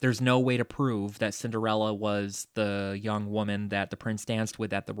there's no way to prove that Cinderella was the young woman that the prince danced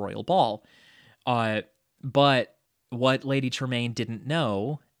with at the royal ball. But what Lady Tremaine didn't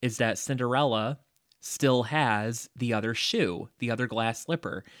know is that Cinderella still has the other shoe, the other glass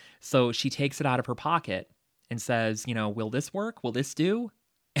slipper. So she takes it out of her pocket and says, will this work? Will this do?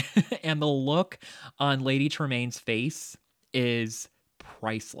 And the look on Lady Tremaine's face is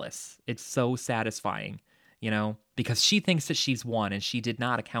priceless. It's so satisfying, because she thinks that she's won and she did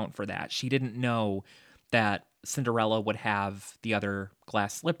not account for that. She didn't know that Cinderella would have the other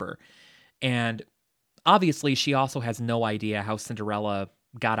glass slipper. And obviously, she also has no idea how Cinderella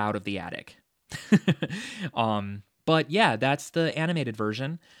got out of the attic. But yeah, that's the animated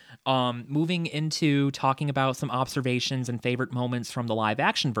version. Moving into talking about some observations and favorite moments from the live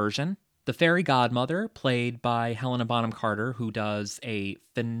action version. The fairy godmother, played by Helena Bonham Carter, who does a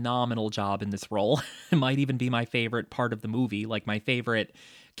phenomenal job in this role. It might even be my favorite part of the movie, like my favorite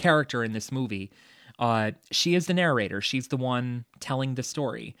character in this movie. She is the narrator. She's the one telling the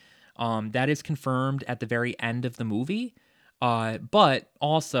story. That is confirmed at the very end of the movie. But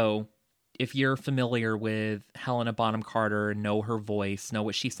also, if you're familiar with Helena Bonham Carter, know her voice, know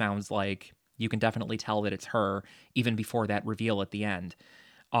what she sounds like, you can definitely tell that it's her, even before that reveal at the end.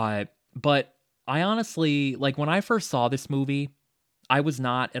 But I honestly, like, when I first saw this movie, I was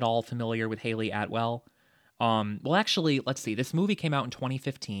not at all familiar with Haley Atwell. Well, actually, let's see. This movie came out in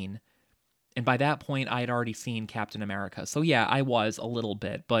 2015, and by that point, I had already seen Captain America. So yeah, I was a little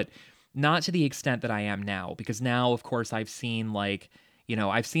bit, but not to the extent that I am now, because now, of course, I've seen, like,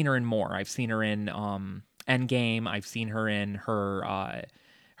 I've seen her in more. I've seen her in Endgame. I've seen her in her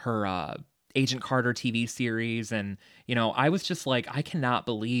Agent Carter TV series. And, I was just like, I cannot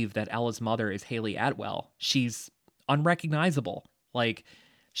believe that Ella's mother is Haley Atwell. She's unrecognizable. Like,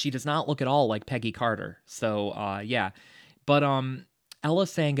 she does not look at all like Peggy Carter. So, yeah. But Ella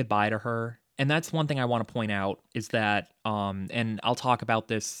saying goodbye to her, and that's one thing I want to point out, is that, and I'll talk about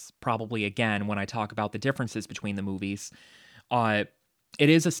this probably again when I talk about the differences between the movies. It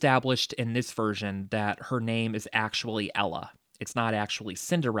is established in this version that her name is actually Ella. It's not actually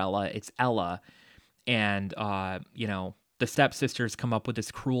Cinderella, it's Ella. And, the stepsisters come up with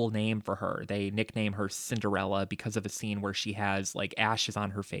this cruel name for her. They nickname her Cinderella because of a scene where she has, like, ashes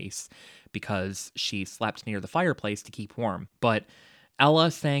on her face because she slept near the fireplace to keep warm. But Ella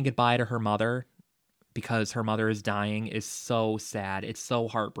saying goodbye to her mother because her mother is dying is so sad. It's so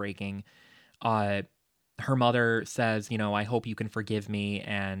heartbreaking. Her mother says, I hope you can forgive me.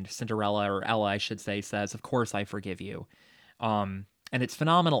 And Cinderella, or Ella, I should say, says, of course I forgive you. And it's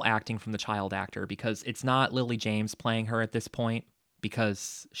phenomenal acting from the child actor because it's not Lily James playing her at this point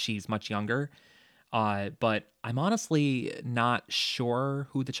because she's much younger. But I'm honestly not sure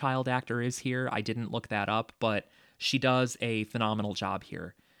who the child actor is here. I didn't look that up, but she does a phenomenal job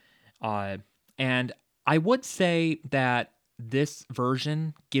here. And I would say that this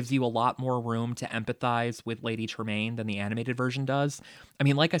version gives you a lot more room to empathize with Lady Tremaine than the animated version does. I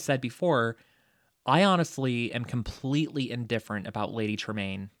mean, like I said before, I honestly am completely indifferent about Lady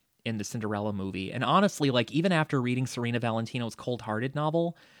Tremaine in the Cinderella movie. And honestly, like, even after reading Serena Valentino's Cold Hearted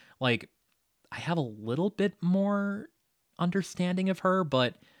novel, like, I have a little bit more understanding of her,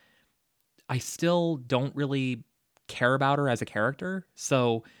 but I still don't really care about her as a character.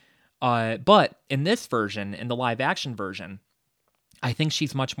 So, but in this version, in the live action version, I think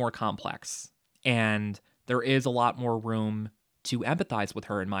she's much more complex, and there is a lot more room to empathize with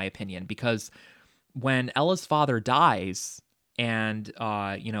her, in my opinion, because when Ella's father dies and,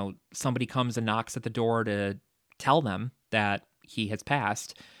 somebody comes and knocks at the door to tell them that he has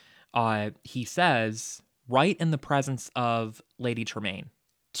passed, he says, right in the presence of Lady Tremaine,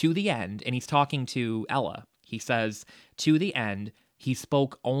 to the end, and he's talking to Ella, he says, to the end, he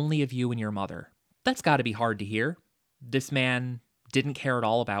spoke only of you and your mother. That's got to be hard to hear. This man didn't care at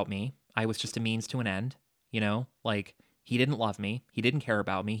all about me. I was just a means to an end, like, he didn't love me. He didn't care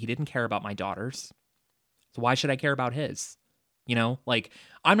about me. He didn't care about my daughters. So why should I care about his? You know, like,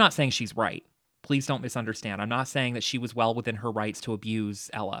 I'm not saying she's right. Please don't misunderstand. I'm not saying that she was well within her rights to abuse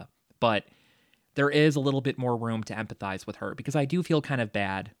Ella, but there is a little bit more room to empathize with her because I do feel kind of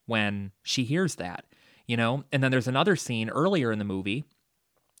bad when she hears that, you know? And then there's another scene earlier in the movie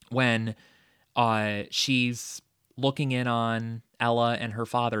when she's looking in on Ella and her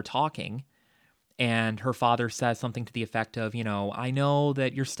father talking, and her father says something to the effect of, you know, I know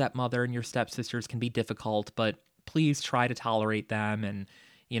that your stepmother and your stepsisters can be difficult, but please try to tolerate them and,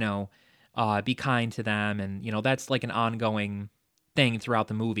 you know, be kind to them. And, you know, that's like an ongoing thing throughout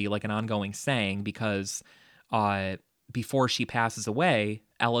the movie, like an ongoing saying, because before she passes away,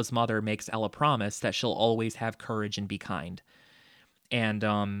 Ella's mother makes Ella promise that she'll always have courage and be kind.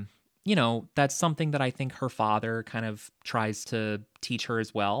 And, you know, that's something that I think her father kind of tries to teach her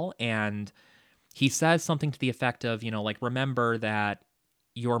as well. And he says something to the effect of, you know, like, remember that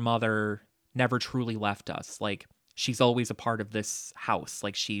your mother never truly left us. Like, she's always a part of this house.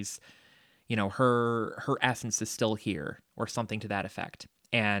 Like, she's, you know, her essence is still here, or something to that effect.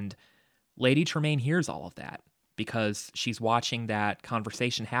 And Lady Tremaine hears all of that because she's watching that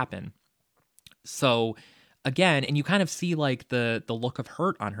conversation happen. So again, and you kind of see like the look of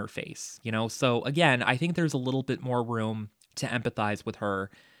hurt on her face, you know? So again, I think there's a little bit more room to empathize with her.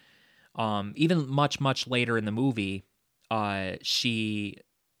 Even much later in the movie, she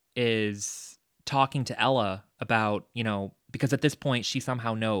is talking to Ella about, you know, because at this point she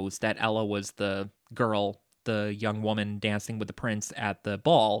somehow knows that Ella was the girl, the young woman dancing with the prince at the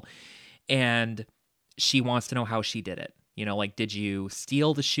ball, and she wants to know how she did it. You know, like, did you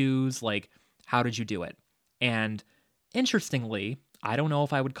steal the shoes? Like, how did you do it? And interestingly, I don't know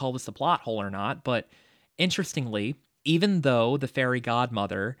if I would call this a plot hole or not, but interestingly, even though the fairy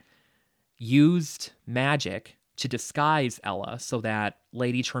godmother used magic to disguise Ella so that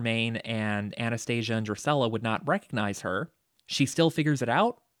Lady Tremaine and Anastasia and Drusilla would not recognize her, she still figures it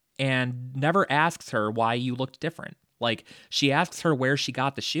out and never asks her why you looked different. Like, she asks her where she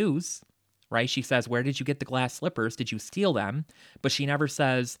got the shoes, right? She says, where did you get the glass slippers? Did you steal them? But she never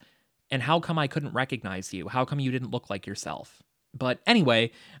says, and how come I couldn't recognize you? How come you didn't look like yourself? But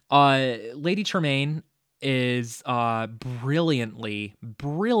anyway, Lady Tremaine is brilliantly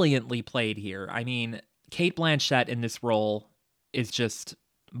played here. I mean, Cate Blanchett in this role is just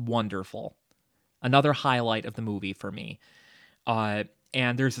wonderful. Another highlight of the movie for me.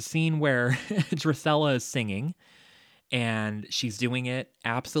 And there's a scene where Drusilla is singing, and she's doing it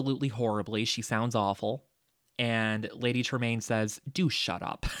absolutely horribly. She sounds awful. And Lady Tremaine says, "Do shut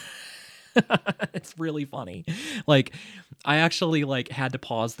up." It's really funny. Like, I actually like had to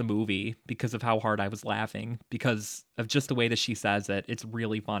pause the movie because of how hard I was laughing because of just the way that she says it. It's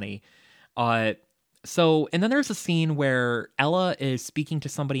really funny. So, and then there's a scene where Ella is speaking to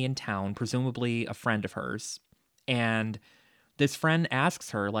somebody in town, presumably a friend of hers, and this friend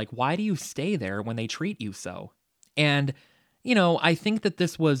asks her, like, why do you stay there when they treat you so? And, you know, I think that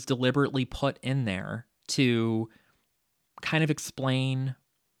this was deliberately put in there to kind of explain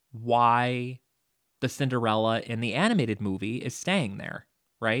why the Cinderella in the animated movie is staying there,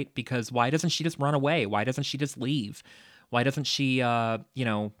 right? Because why doesn't she just run away? Why doesn't she just leave? Why doesn't she, you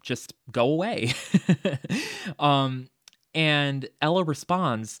know, just go away? And Ella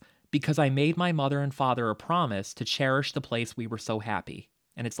responds, because I made my mother and father a promise to cherish the place we were so happy.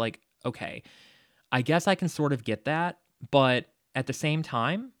 And it's like, okay, I guess I can sort of get that, but at the same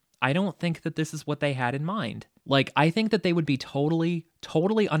time, I don't think that this is what they had in mind. Like, I think that they would be totally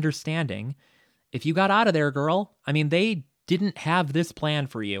understanding if you got out of there, girl. I mean, they didn't have this plan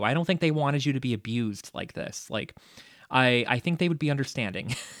for you. I don't think they wanted you to be abused like this. Like, I think they would be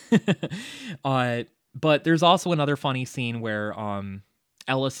understanding. But there's also another funny scene where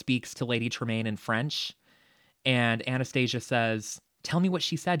Ella speaks to Lady Tremaine in French, and Anastasia says, "Tell me what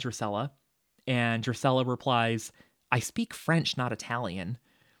she said, Drusilla." And Drusilla replies, "I speak French, not Italian."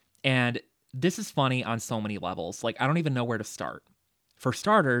 And this is funny on so many levels. Like, I don't even know where to start. For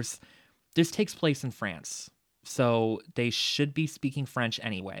starters, this takes place in France, so they should be speaking French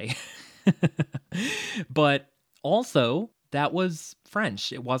anyway. But also, that was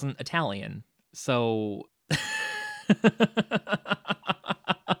French. It wasn't Italian. So...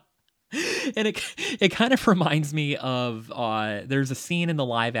 And it kind of reminds me of there's a scene in the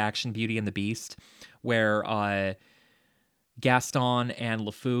live action Beauty and the Beast where Gaston and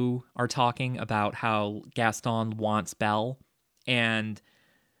LeFou are talking about how Gaston wants Belle, and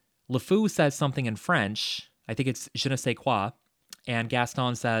LeFou says something in French. I think it's je ne sais quoi, and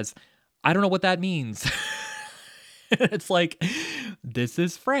Gaston says, "I don't know what that means." It's like, this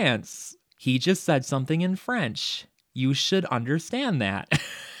is France. He just said something in French. You should understand that.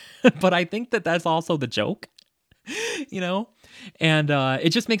 But I think that that's also the joke, you know? And it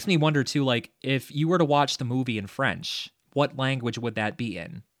just makes me wonder too, like, if you were to watch the movie in French, what language would that be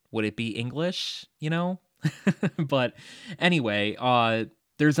in? Would it be English, you know? But anyway,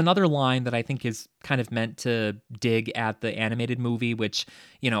 there's another line that I think is kind of meant to dig at the animated movie, which,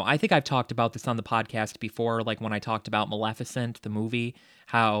 I think I've talked about this on the podcast before, like when I talked about Maleficent, the movie,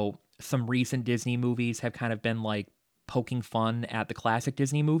 how some recent Disney movies have kind of been like poking fun at the classic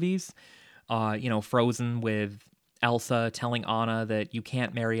Disney movies. Frozen with Elsa telling Anna that you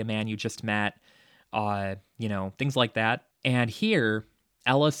can't marry a man you just met, things like that. And here,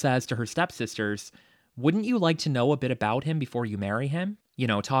 Ella says to her stepsisters, wouldn't you like to know a bit about him before you marry him?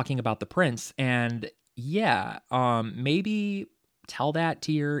 Talking about the prince. And yeah, maybe tell that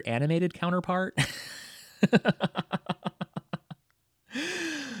to your animated counterpart.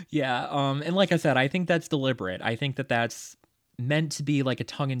 Yeah, and like I said, I think that's deliberate. I think that that's meant to be like a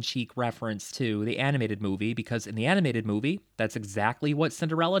tongue-in-cheek reference to the animated movie, because in the animated movie, that's exactly what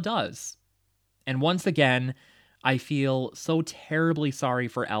Cinderella does. And once again, I feel so terribly sorry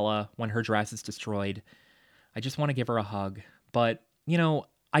for Ella when her dress is destroyed. I just want to give her a hug. But,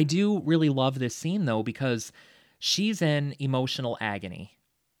 I do really love this scene, though, because she's in emotional agony.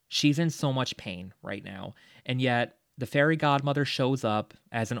 She's in so much pain right now. And yet, the fairy godmother shows up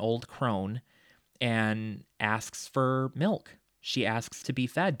as an old crone and asks for milk. She asks to be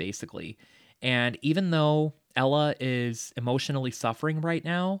fed, basically. And even though Ella is emotionally suffering right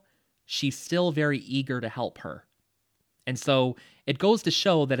now, she's still very eager to help her. And so it goes to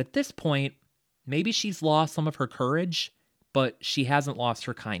show that at this point, maybe she's lost some of her courage, but she hasn't lost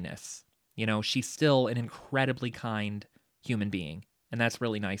her kindness. She's still an incredibly kind human being. And that's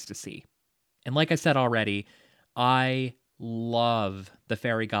really nice to see. And like I said already, I love the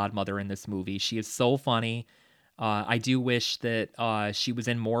fairy godmother in this movie. She is so funny. I do wish that she was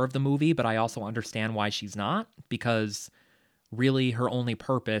in more of the movie, but I also understand why she's not, because really her only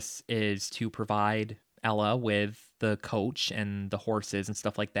purpose is to provide Ella with the coach and the horses and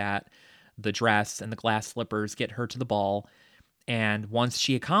stuff like that, the dress and the glass slippers, get her to the ball. And once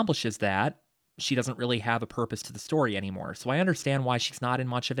she accomplishes that, she doesn't really have a purpose to the story anymore. So I understand why she's not in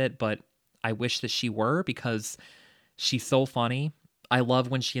much of it, but I wish that she were, because she's so funny. I love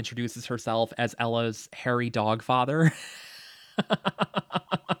when she introduces herself as Ella's hairy dog father.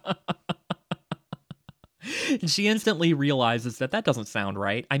 And she instantly realizes that doesn't sound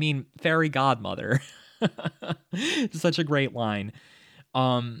right. I mean, fairy godmother. It's such a great line.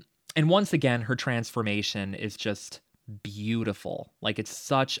 And once again, her transformation is just beautiful. Like, it's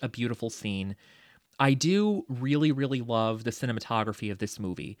such a beautiful scene. I do really, really love the cinematography of this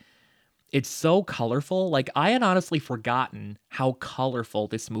movie. It's so colorful. Like, I had honestly forgotten how colorful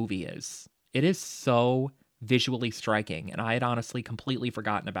this movie is. It is so visually striking, and I had honestly completely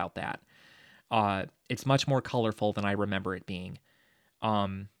forgotten about that. It's much more colorful than I remember it being.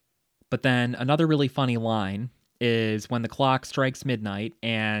 But then another really funny line is when the clock strikes midnight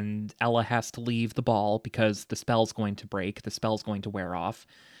and Ella has to leave the ball because the spell's going to break, the spell's going to wear off.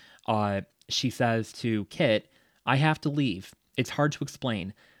 She says to Kit, I have to leave. It's hard to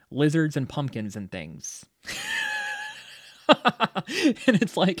explain. Lizards and pumpkins and things. And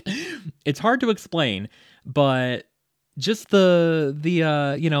it's like, it's hard to explain, but just the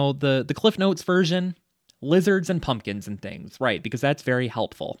Cliff Notes version, lizards and pumpkins and things, right? Because that's very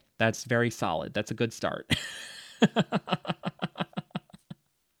helpful. That's very solid. That's a good start.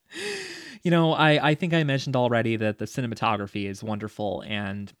 I think I mentioned already that the cinematography is wonderful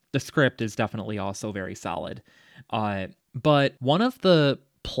and the script is definitely also very solid. But one of the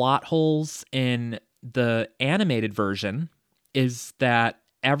plot holes in the animated version is that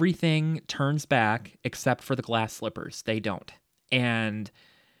everything turns back except for the glass slippers. They don't. And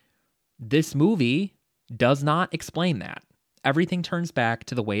this movie does not explain that. Everything turns back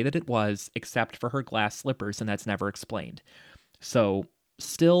to the way that it was except for her glass slippers, and that's never explained. So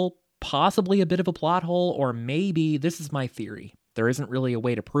still possibly a bit of a plot hole, or maybe, this is my theory, there isn't really a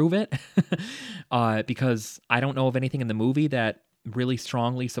way to prove it, because I don't know of anything in the movie that really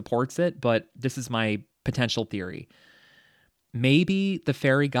strongly supports it, but this is my potential theory. Maybe the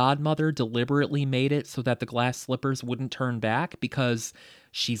fairy godmother deliberately made it so that the glass slippers wouldn't turn back because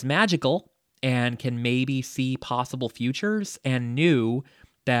she's magical and can maybe see possible futures, and knew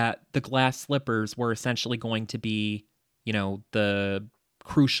that the glass slippers were essentially going to be, the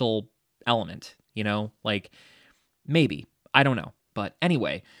crucial element, like, maybe. I don't know. But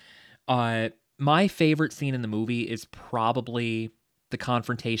anyway, my favorite scene in the movie is probably the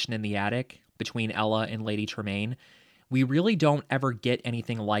confrontation in the attic between Ella and Lady Tremaine. We really don't ever get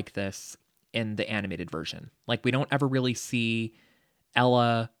anything like this in the animated version. Like, we don't ever really see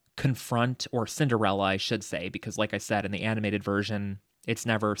Ella confront, or Cinderella, I should say, because like I said, in the animated version, it's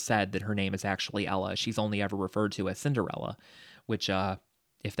never said that her name is actually Ella. She's only ever referred to as Cinderella, which,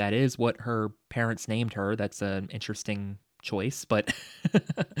 if that is what her parents named her, that's an interesting choice. But,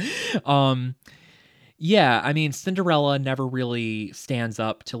 yeah, I mean, Cinderella never really stands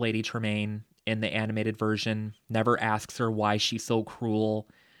up to Lady Tremaine in the animated version, never asks her why she's so cruel.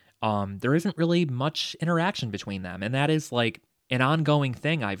 There isn't really much interaction between them, and that is like an ongoing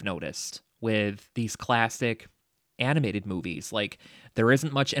thing I've noticed with these classic animated movies. Like, there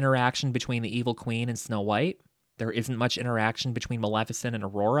isn't much interaction between the Evil Queen and Snow White. There isn't much interaction between Maleficent and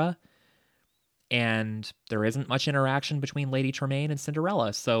Aurora. And there isn't much interaction between Lady Tremaine and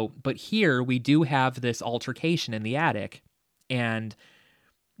Cinderella. So, but here we do have this altercation in the attic. And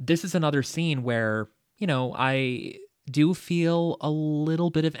this is another scene where, I do feel a little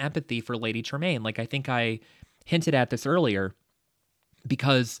bit of empathy for Lady Tremaine. Like, I think I hinted at this earlier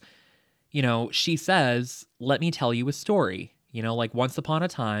because, she says, "Let me tell you a story." Like, once upon a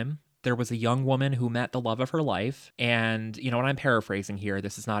time, there was a young woman who met the love of her life. And, and I'm paraphrasing here.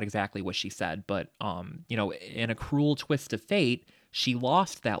 This is not exactly what she said, but, in a cruel twist of fate, she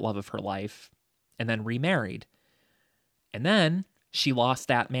lost that love of her life and then remarried. And then she lost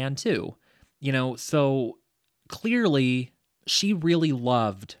that man too. So clearly she really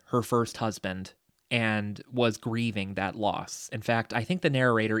loved her first husband and was grieving that loss. In fact, I think the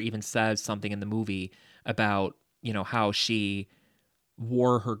narrator even says something in the movie about, how she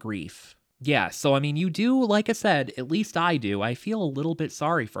wore her grief. Yeah, so I mean, you do, like I said, at least I do, I feel a little bit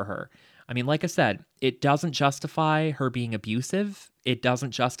sorry for her. I mean, like I said, it doesn't justify her being abusive. It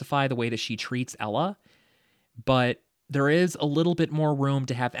doesn't justify the way that she treats Ella, but there is a little bit more room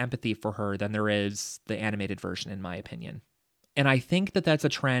to have empathy for her than there is the animated version, in my opinion. And I think that that's a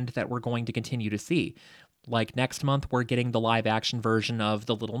trend that we're going to continue to see. Like, next month, we're getting the live action version of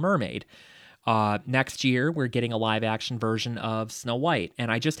The Little Mermaid. Next year, we're getting a live action version of Snow White. And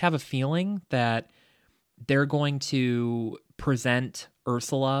I just have a feeling that they're going to present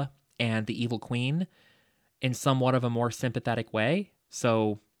Ursula and the Evil Queen in somewhat of a more sympathetic way.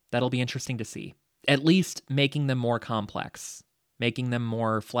 So that'll be interesting to see. At least making them more complex, making them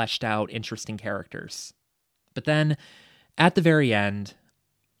more fleshed out, interesting characters. But then at the very end,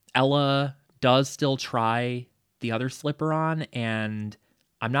 Ella does still try the other slipper on, and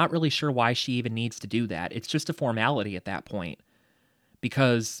I'm not really sure why she even needs to do that. It's just a formality at that point.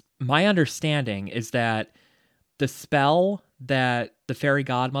 Because my understanding is that the spell that the fairy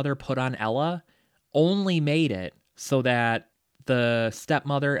godmother put on Ella only made it so that the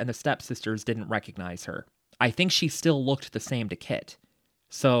stepmother and the stepsisters didn't recognize her. I think she still looked the same to Kit.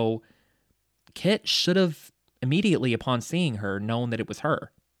 So Kit should have immediately upon seeing her known that it was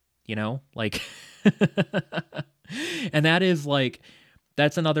her. Like, and that is like,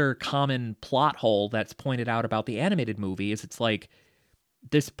 that's another common plot hole that's pointed out about the animated movie is it's like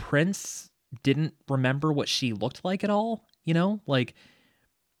this prince didn't remember what she looked like at all, like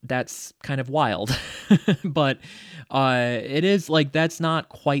that's kind of wild. But it is like, that's not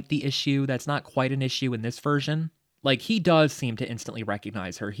quite the issue. That's not quite an issue in this version. Like, he does seem to instantly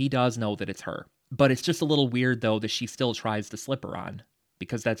recognize her. He does know that it's her. But it's just a little weird, though, that she still tries to slip her on,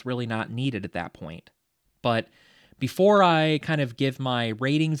 because that's really not needed at that point. But before I kind of give my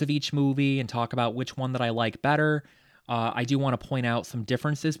ratings of each movie and talk about which one that I like better, I do want to point out some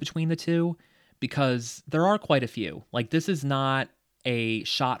differences between the two, because there are quite a few. Like, this is not a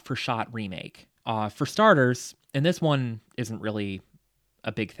shot-for-shot remake. For starters, and this one isn't really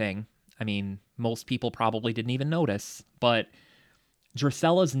a big thing. I mean, most people probably didn't even notice, but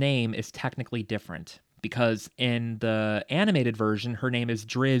Drusella's name is technically different, because in the animated version, her name is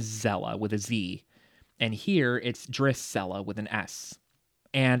Drizella with a Z, and here it's Drissella with an S.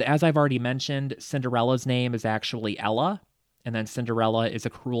 And as I've already mentioned, Cinderella's name is actually Ella, and then Cinderella is a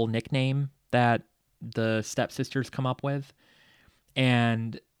cruel nickname that the stepsisters come up with.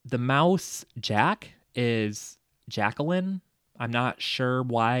 And the mouse, Jack, is Jacqueline. I'm not sure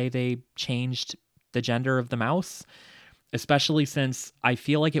why they changed the gender of the mouse, especially since I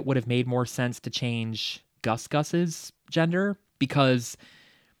feel like it would have made more sense to change Gus's gender, because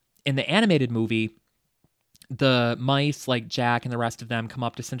in the animated movie, the mice, like Jack and the rest of them, come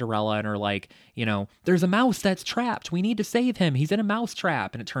up to Cinderella and are like, there's a mouse that's trapped. We need to save him. He's in a mouse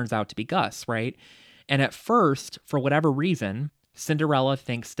trap. And it turns out to be Gus, right? And at first, for whatever reason, Cinderella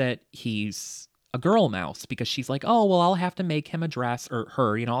thinks that he's a girl mouse, because she's like, oh, well, I'll have to make him a dress, or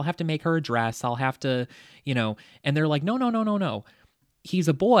her, I'll have to make her a dress. I'll have to, and they're like, no. He's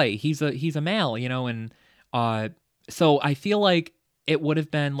a boy. He's a male, and so I feel like it would have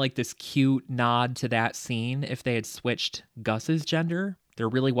been like this cute nod to that scene if they had switched Gus's gender. There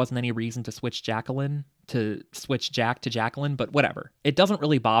really wasn't any reason to switch Jack to Jacqueline, but whatever. It doesn't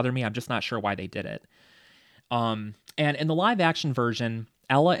really bother me. I'm just not sure why they did it. And in the live action version,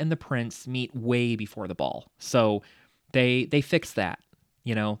 Ella and the prince meet way before the ball. So they fix that.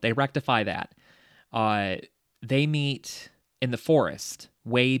 They rectify that. They meet in the forest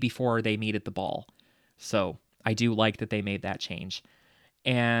way before they meet at the ball. So I do like that they made that change.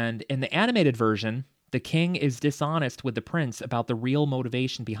 And in the animated version, the king is dishonest with the prince about the real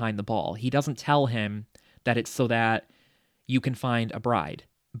motivation behind the ball. He doesn't tell him that it's so that you can find a bride.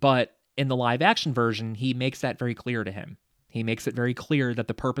 But in the live action version, he makes that very clear to him. He makes it very clear that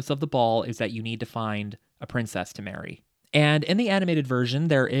the purpose of the ball is that you need to find a princess to marry. And in the animated version,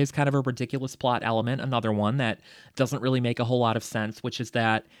 there is kind of a ridiculous plot element, another one that doesn't really make a whole lot of sense, which is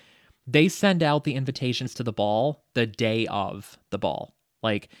that they send out the invitations to the ball the day of the ball.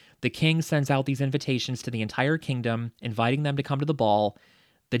 Like, the king sends out these invitations to the entire kingdom, inviting them to come to the ball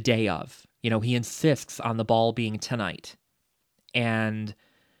the day of. He insists on the ball being tonight. And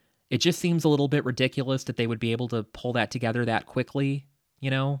it just seems a little bit ridiculous that they would be able to pull that together that quickly,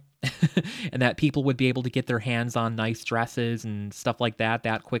 and that people would be able to get their hands on nice dresses and stuff like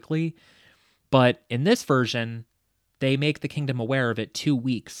that quickly. But in this version, they make the kingdom aware of it 2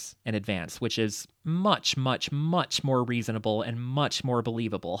 weeks in advance, which is much, much, much more reasonable and much more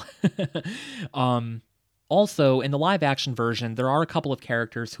believable. Also, in the live action version, there are a couple of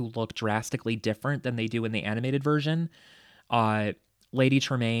characters who look drastically different than they do in the animated version. Lady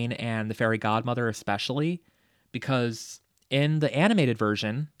Tremaine and the fairy godmother especially, because in the animated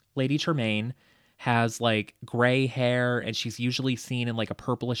version, Lady Tremaine has like gray hair and she's usually seen in like a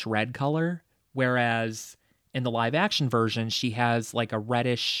purplish red color, whereas in the live action version, she has like a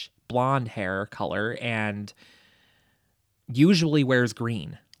reddish blonde hair color and usually wears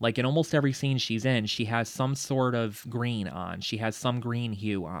green. Like in almost every scene she's in, she has some sort of green on. She has some green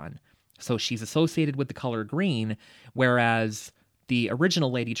hue on. So she's associated with the color green, whereas the original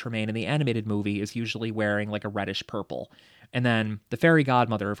Lady Tremaine in the animated movie is usually wearing like a reddish purple. And then the fairy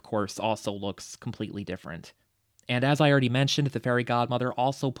godmother, of course, also looks completely different. And as I already mentioned, the fairy godmother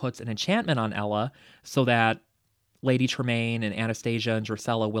also puts an enchantment on Ella so that Lady Tremaine and Anastasia and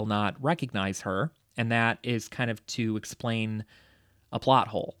Drusilla will not recognize her. And that is kind of to explain a plot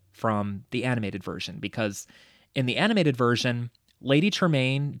hole from the animated version, because in the animated version, Lady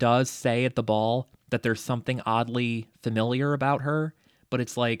Tremaine does say at the ball that there's something oddly familiar about her, but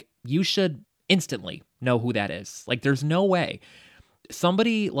it's like, you should instantly know who that is. Like, there's no way.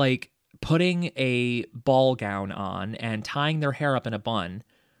 Somebody, like, putting a ball gown on and tying their hair up in a bun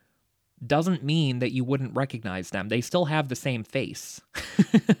doesn't mean that you wouldn't recognize them. They still have the same face.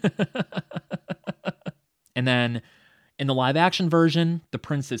 And then in the live action version, the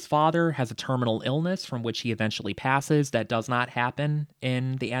prince's father has a terminal illness from which he eventually passes. That does not happen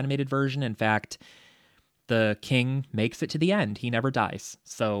in the animated version. In fact, the king makes it to the end. He never dies.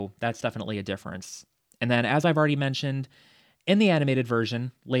 So that's definitely a difference. And then, as I've already mentioned, in the animated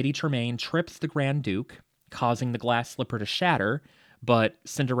version, Lady Tremaine trips the Grand Duke, causing the glass slipper to shatter, but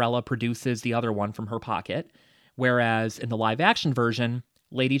Cinderella produces the other one from her pocket. Whereas in the live action version,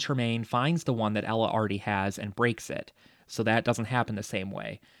 Lady Tremaine finds the one that Ella already has and breaks it. So that doesn't happen the same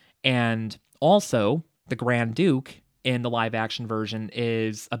way. And also, the Grand Duke in the live action version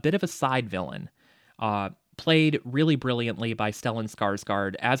is a bit of a side villain, played really brilliantly by Stellan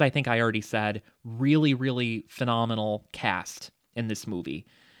Skarsgård. As I think I already said, really, really phenomenal cast in this movie.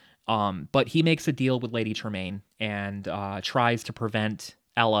 But he makes a deal with Lady Tremaine and tries to prevent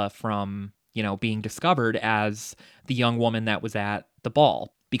Ella from, being discovered as the young woman that was at the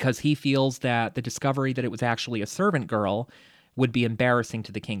ball, because he feels that the discovery that it was actually a servant girl would be embarrassing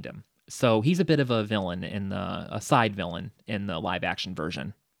to the kingdom. So he's a bit of a villain a side villain in the live action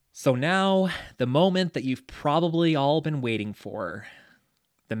version. So now, the moment that you've probably all been waiting for.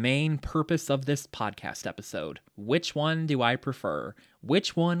 The main purpose of this podcast episode. Which one do I prefer?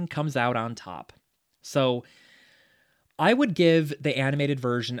 Which one comes out on top? So, I would give the animated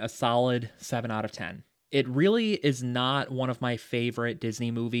version a solid 7 out of 10. It really is not one of my favorite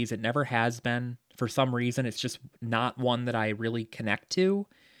Disney movies. It never has been. For some reason, it's just not one that I really connect to.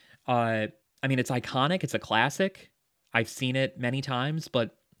 It's iconic. It's a classic. I've seen it many times,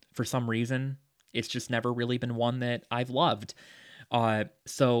 but for some reason, it's just never really been one that I've loved.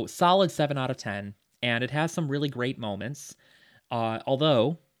 So solid 7 out of 10, and it has some really great moments.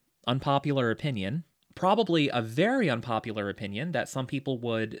 Although, unpopular opinion, probably a very unpopular opinion that some people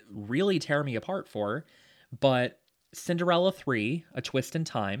would really tear me apart for, but Cinderella 3, A Twist in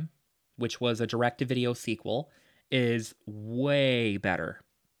Time, which was a direct-to-video sequel, is way better.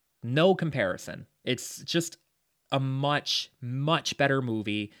 No comparison. It's just a much, much better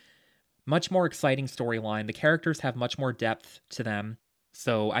movie, much more exciting storyline. The characters have much more depth to them.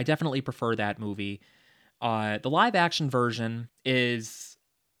 So I definitely prefer that movie. The live action version is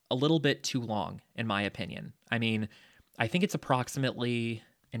a little bit too long, in my opinion. I mean, I think it's approximately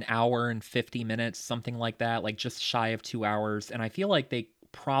an hour and 50 minutes, something like that, like just shy of 2 hours. And I feel like they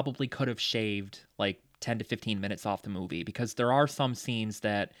probably could have shaved like 10 to 15 minutes off the movie because there are some scenes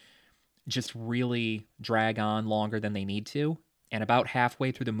that just really drag on longer than they need to. And about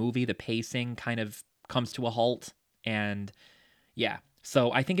halfway through the movie, the pacing kind of comes to a halt. And yeah,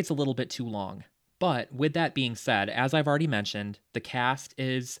 so I think it's a little bit too long. But with that being said, as I've already mentioned, the cast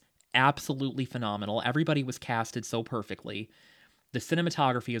is absolutely phenomenal. Everybody was casted so perfectly. The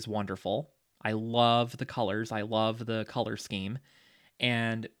cinematography is wonderful. I love the colors. I love the color scheme.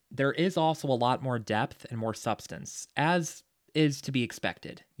 And there is also a lot more depth and more substance, as is to be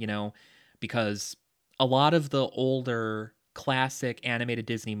expected, because a lot of the older classic animated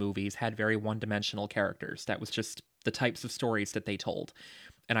Disney movies had very one-dimensional characters. That was just the types of stories that they told.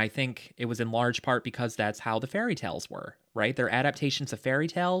 And I think it was in large part because that's how the fairy tales were, right? They're adaptations of fairy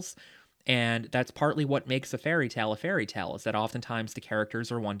tales, and that's partly what makes a fairy tale, is that oftentimes the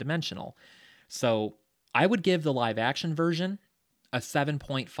characters are one-dimensional. So I would give the live-action version a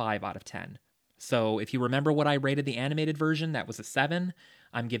 7.5 out of 10. So if you remember what I rated the animated version, that was a 7.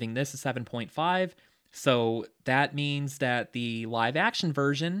 I'm giving this a 7.5. So that means that the live-action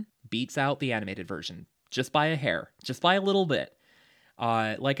version beats out the animated version just by a hair, just by a little bit.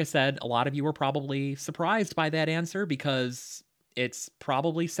 Like I said, a lot of you were probably surprised by that answer because it's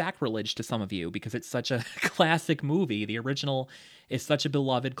probably sacrilege to some of you because it's such a classic movie. The original is such a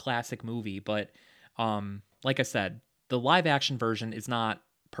beloved classic movie, but like I said, the live action version is not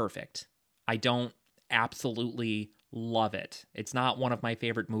perfect. I don't absolutely love it. It's not one of my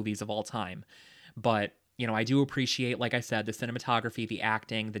favorite movies of all time, but I do appreciate, like I said, the cinematography, the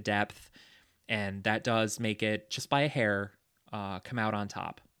acting, the depth, and that does make it just by a hair come out on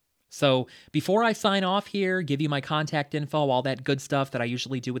top. So before I sign off here, give you my contact info, all that good stuff that I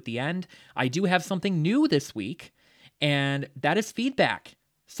usually do at the end, I do have something new this week, and that is feedback.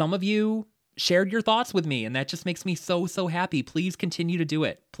 Some of you shared your thoughts with me, and that just makes me so, so happy. Please continue to do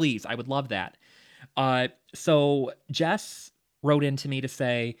it. Please, I would love that. So Jess wrote in to me to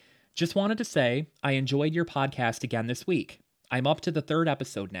say, just wanted to say, I enjoyed your podcast again this week. I'm up to the 3rd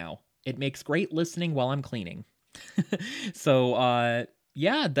episode now. It makes great listening while I'm cleaning. So,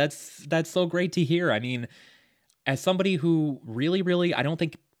 yeah, that's so great to hear. I mean, as somebody who really, really, I don't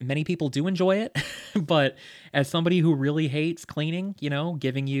think many people do enjoy it, but as somebody who really hates cleaning,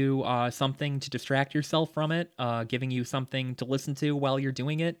 giving you something to distract yourself from it, giving you something to listen to while you're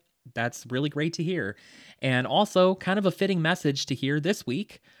doing it, that's really great to hear. And also kind of a fitting message to hear this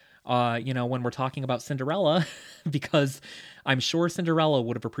week, when we're talking about Cinderella, because I'm sure Cinderella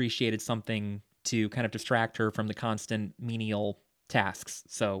would have appreciated something to kind of distract her from the constant menial tasks.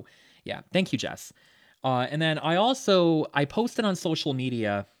 So yeah, thank you, Jess. And then I posted on social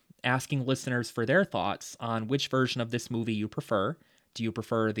media asking listeners for their thoughts on which version of this movie you prefer. Do you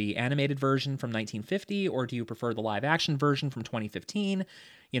prefer the animated version from 1950 or do you prefer the live action version from 2015?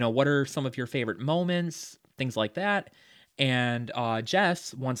 What are some of your favorite moments? Things like that. And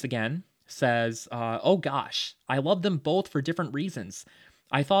Jess, once again, says, oh gosh, I love them both for different reasons.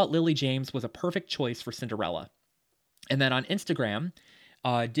 I thought Lily James was a perfect choice for Cinderella. And then on Instagram,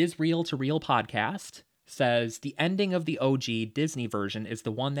 Disreal to Real Podcast says, the ending of the OG Disney version is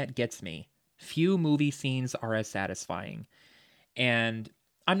the one that gets me. Few movie scenes are as satisfying. And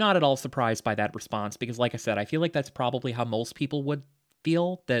I'm not at all surprised by that response because, like I said, I feel like that's probably how most people would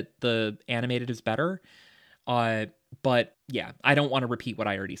feel, that the animated is better. But yeah, I don't want to repeat what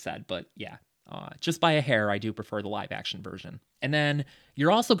I already said, but yeah, just by a hair, I do prefer the live action version. And then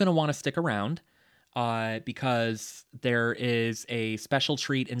you're also going to want to stick around because there is a special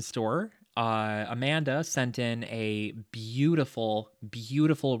treat in store. Amanda sent in a beautiful,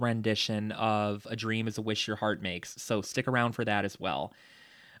 beautiful rendition of A Dream is a Wish Your Heart Makes. So stick around for that as well.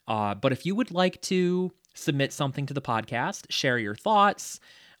 But if you would like to submit something to the podcast, share your thoughts,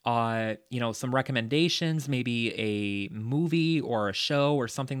 some recommendations, maybe a movie or a show or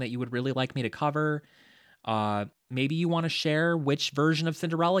something that you would really like me to cover. Maybe you want to share which version of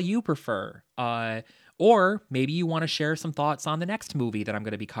Cinderella you prefer. Or maybe you want to share some thoughts on the next movie that I'm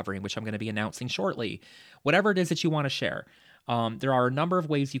going to be covering, which I'm going to be announcing shortly. Whatever it is that you want to share. There are a number of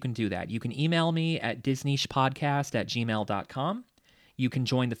ways you can do that. You can email me at disneyshpodcast@gmail.com. You can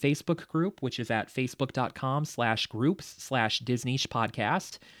join the Facebook group, which is at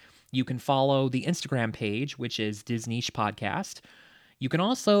facebook.com/groups/disneyshpodcast. You can follow the Instagram page, which is Disneysh Podcast. You can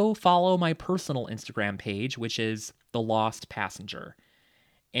also follow my personal Instagram page, which is The Lost Passenger.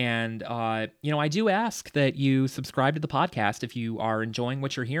 And, I do ask that you subscribe to the podcast if you are enjoying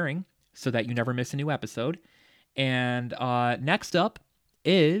what you're hearing so that you never miss a new episode. And next up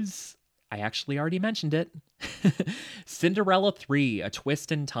is, I actually already mentioned it, Cinderella 3, A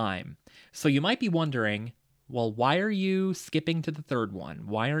Twist in Time. So you might be wondering, well, why are you skipping to the third one?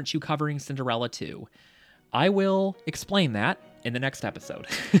 Why aren't you covering Cinderella 2? I will explain that in the next episode.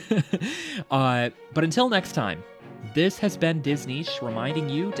 But until next time, this has been Disneysh reminding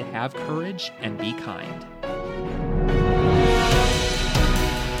you to have courage and be kind.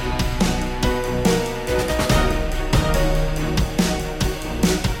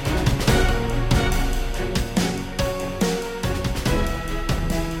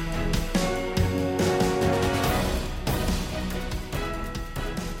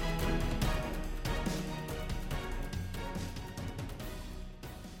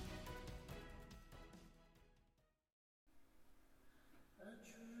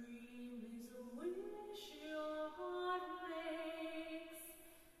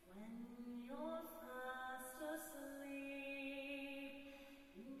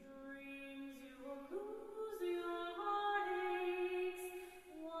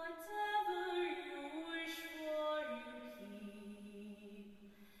 Whatever you wish for, you keep.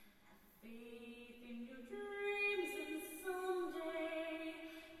 Have faith.